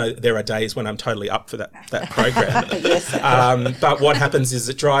 even though there are days when I'm totally up for that program. Yes. But what happens is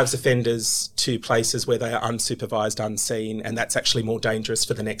it drives offenders to places where they are unsupervised, unseen, and that's actually more dangerous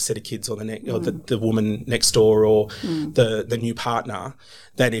for the next set of kids or the woman next door or the new partner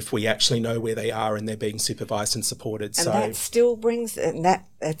than if we actually know where they are and they're being supervised and supported. And that still brings, and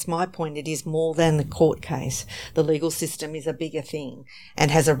that's my point, it is more than the court case. The legal system is a bigger thing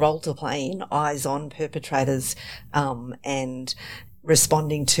and has a role to play in eyes on perpetrators and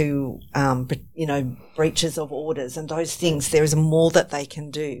responding to, breaches of orders and those things. There is more that they can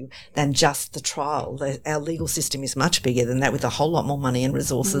do than just the trial. Our legal system is much bigger than that, with a whole lot more money and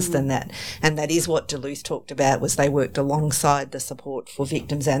resources than that. And that is what Duluth talked about, was they worked alongside the support for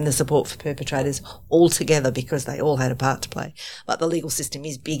victims and the support for perpetrators all together because they all had a part to play. But the legal system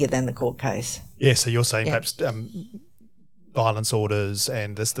is bigger than the court case. Yeah, so you're saying perhaps violence orders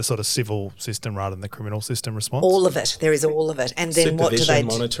and the sort of civil system rather than the criminal system response? All of it. There is all of it. And then what do they do?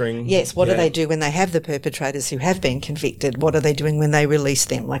 Monitoring. Yes, what do they do when they have the perpetrators who have been convicted? What are they doing when they release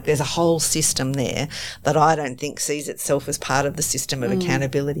them? There's a whole system there that I don't think sees itself as part of the system of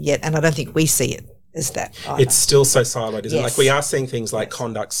accountability yet, and I don't think we see it as that either. It's still so siloed, isn't it? We are seeing things like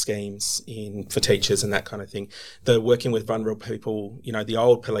conduct schemes for teachers and that kind of thing. The working with vulnerable people, the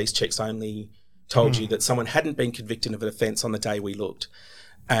old police checks only told you that someone hadn't been convicted of an offence on the day we looked,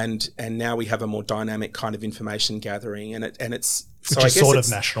 and now we have a more dynamic kind of information gathering, and it's which is sort of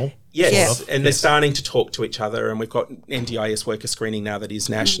national. Yes, and they're starting to talk to each other, and we've got NDIS worker screening now that is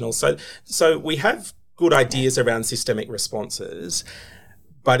national. So we have good ideas around systemic responses,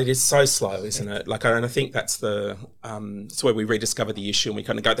 but it is so slow, isn't it? And I think that's it's where we rediscover the issue, and we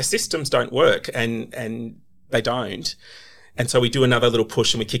kind of go, the systems don't work, and they don't. And so we do another little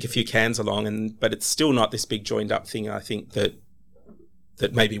push and we kick a few cans along, but it's still not this big joined up thing, I think, that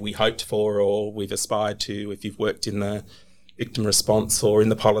maybe we hoped for or we've aspired to. If you've worked in the victim response or in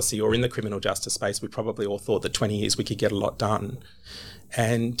the policy or in the criminal justice space, we probably all thought that 20 years we could get a lot done.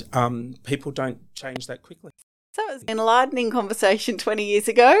 And people don't change that quickly. So it was an enlightening conversation 20 years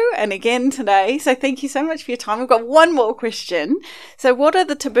ago and again today. So thank you so much for your time. We've got one more question. So what are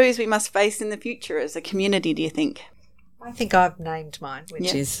the taboos we must face in the future as a community, do you think? I think I've named mine,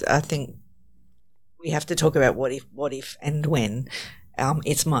 which is, I think we have to talk about what if and when.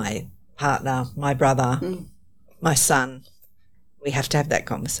 It's my partner, my brother, my son. We have to have that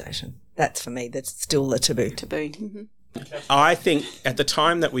conversation. That's, for me, that's still the taboo. I think at the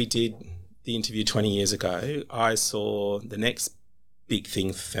time that we did the interview 20 years ago, I saw the next big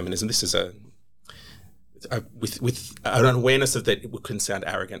thing for feminism. This is with an awareness of that, it can sound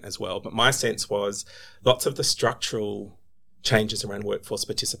arrogant as well, but my sense was lots of the structural changes around workforce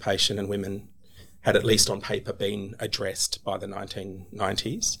participation and women had, at least on paper, been addressed by the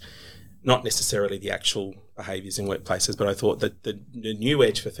 1990s. Not necessarily the actual behaviours in workplaces, but I thought that the new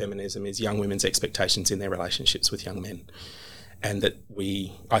edge for feminism is young women's expectations in their relationships with young men. And that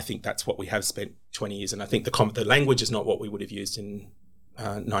I think that's what we have spent 20 years, and I think the language is not what we would have used in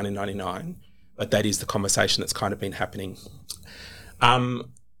 1999, but that is the conversation that's kind of been happening.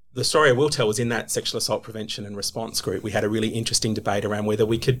 The story I will tell was in that sexual assault prevention and response group, we had a really interesting debate around whether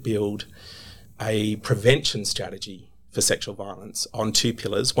we could build a prevention strategy for sexual violence on two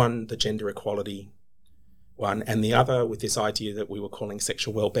pillars. One, the gender equality one, and the other with this idea that we were calling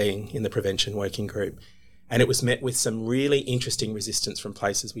sexual wellbeing in the prevention working group. And it was met with some really interesting resistance from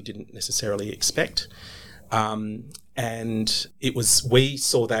places we didn't necessarily expect. And we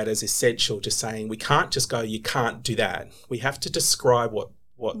saw that as essential to saying we can't just go, you can't do that. We have to describe what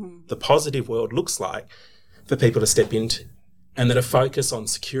the positive world looks like for people to step into, and that a focus on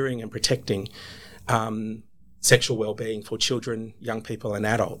securing and protecting sexual wellbeing for children, young people and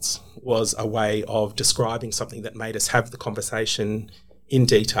adults was a way of describing something that made us have the conversation in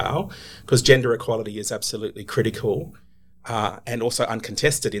detail, because gender equality is absolutely critical and also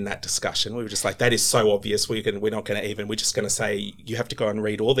uncontested in that discussion. We were just like, that is so obvious, we're just going to say you have to go and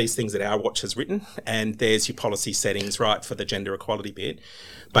read all these things that Our Watch has written, and there's your policy settings, right, for the gender equality bit.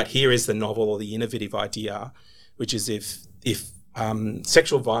 But here is the novel or the innovative idea, which is if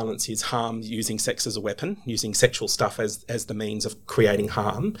sexual violence is harm using sex as a weapon, using sexual stuff as the means of creating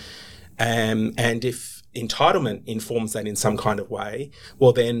harm, and if entitlement informs that in some kind of way,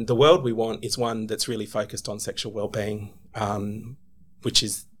 well then the world we want is one that's really focused on sexual wellbeing, which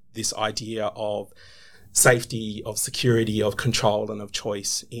is this idea of safety, of security, of control and of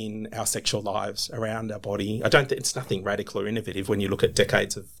choice in our sexual lives around our body. It's nothing radical or innovative when you look at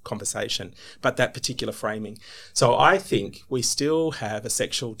decades of conversation, but that particular framing. So I think we still have a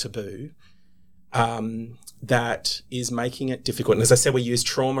sexual taboo that is making it difficult. And as I said, we use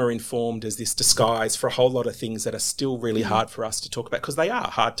trauma-informed as this disguise for a whole lot of things that are still really hard for us to talk about, because they are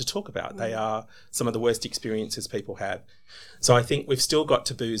hard to talk about. They are some of the worst experiences people have. So I think we've still got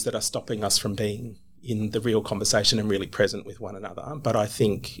taboos that are stopping us from being in the real conversation and really present with one another. But I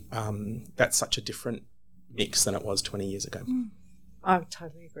think that's such a different mix than it was 20 years ago. I would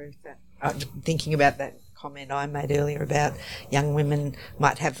totally agree with that. Thinking about that comment I made earlier about young women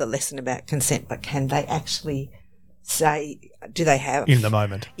might have the lesson about consent, but can they actually say, do they have... In the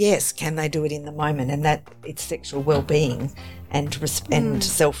moment. Yes, can they do it in the moment? And that it's sexual well-being and and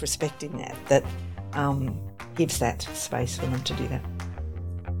self-respect in that gives that space for them to do that.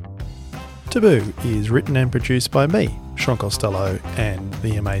 Taboo is written and produced by me, Sean Costello, and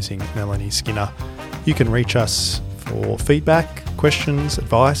the amazing Melanie Skinner. You can reach us for feedback, questions,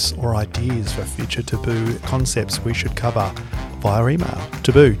 advice, or ideas for future Taboo concepts we should cover via email.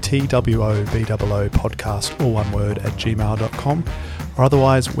 Taboo, TWOBOO podcast, all one word, @gmail.com. Or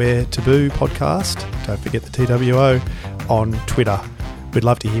otherwise, we're Taboo Podcast, don't forget the TWO, on Twitter. We'd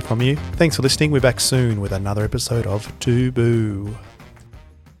love to hear from you. Thanks for listening. We're back soon with another episode of Taboo.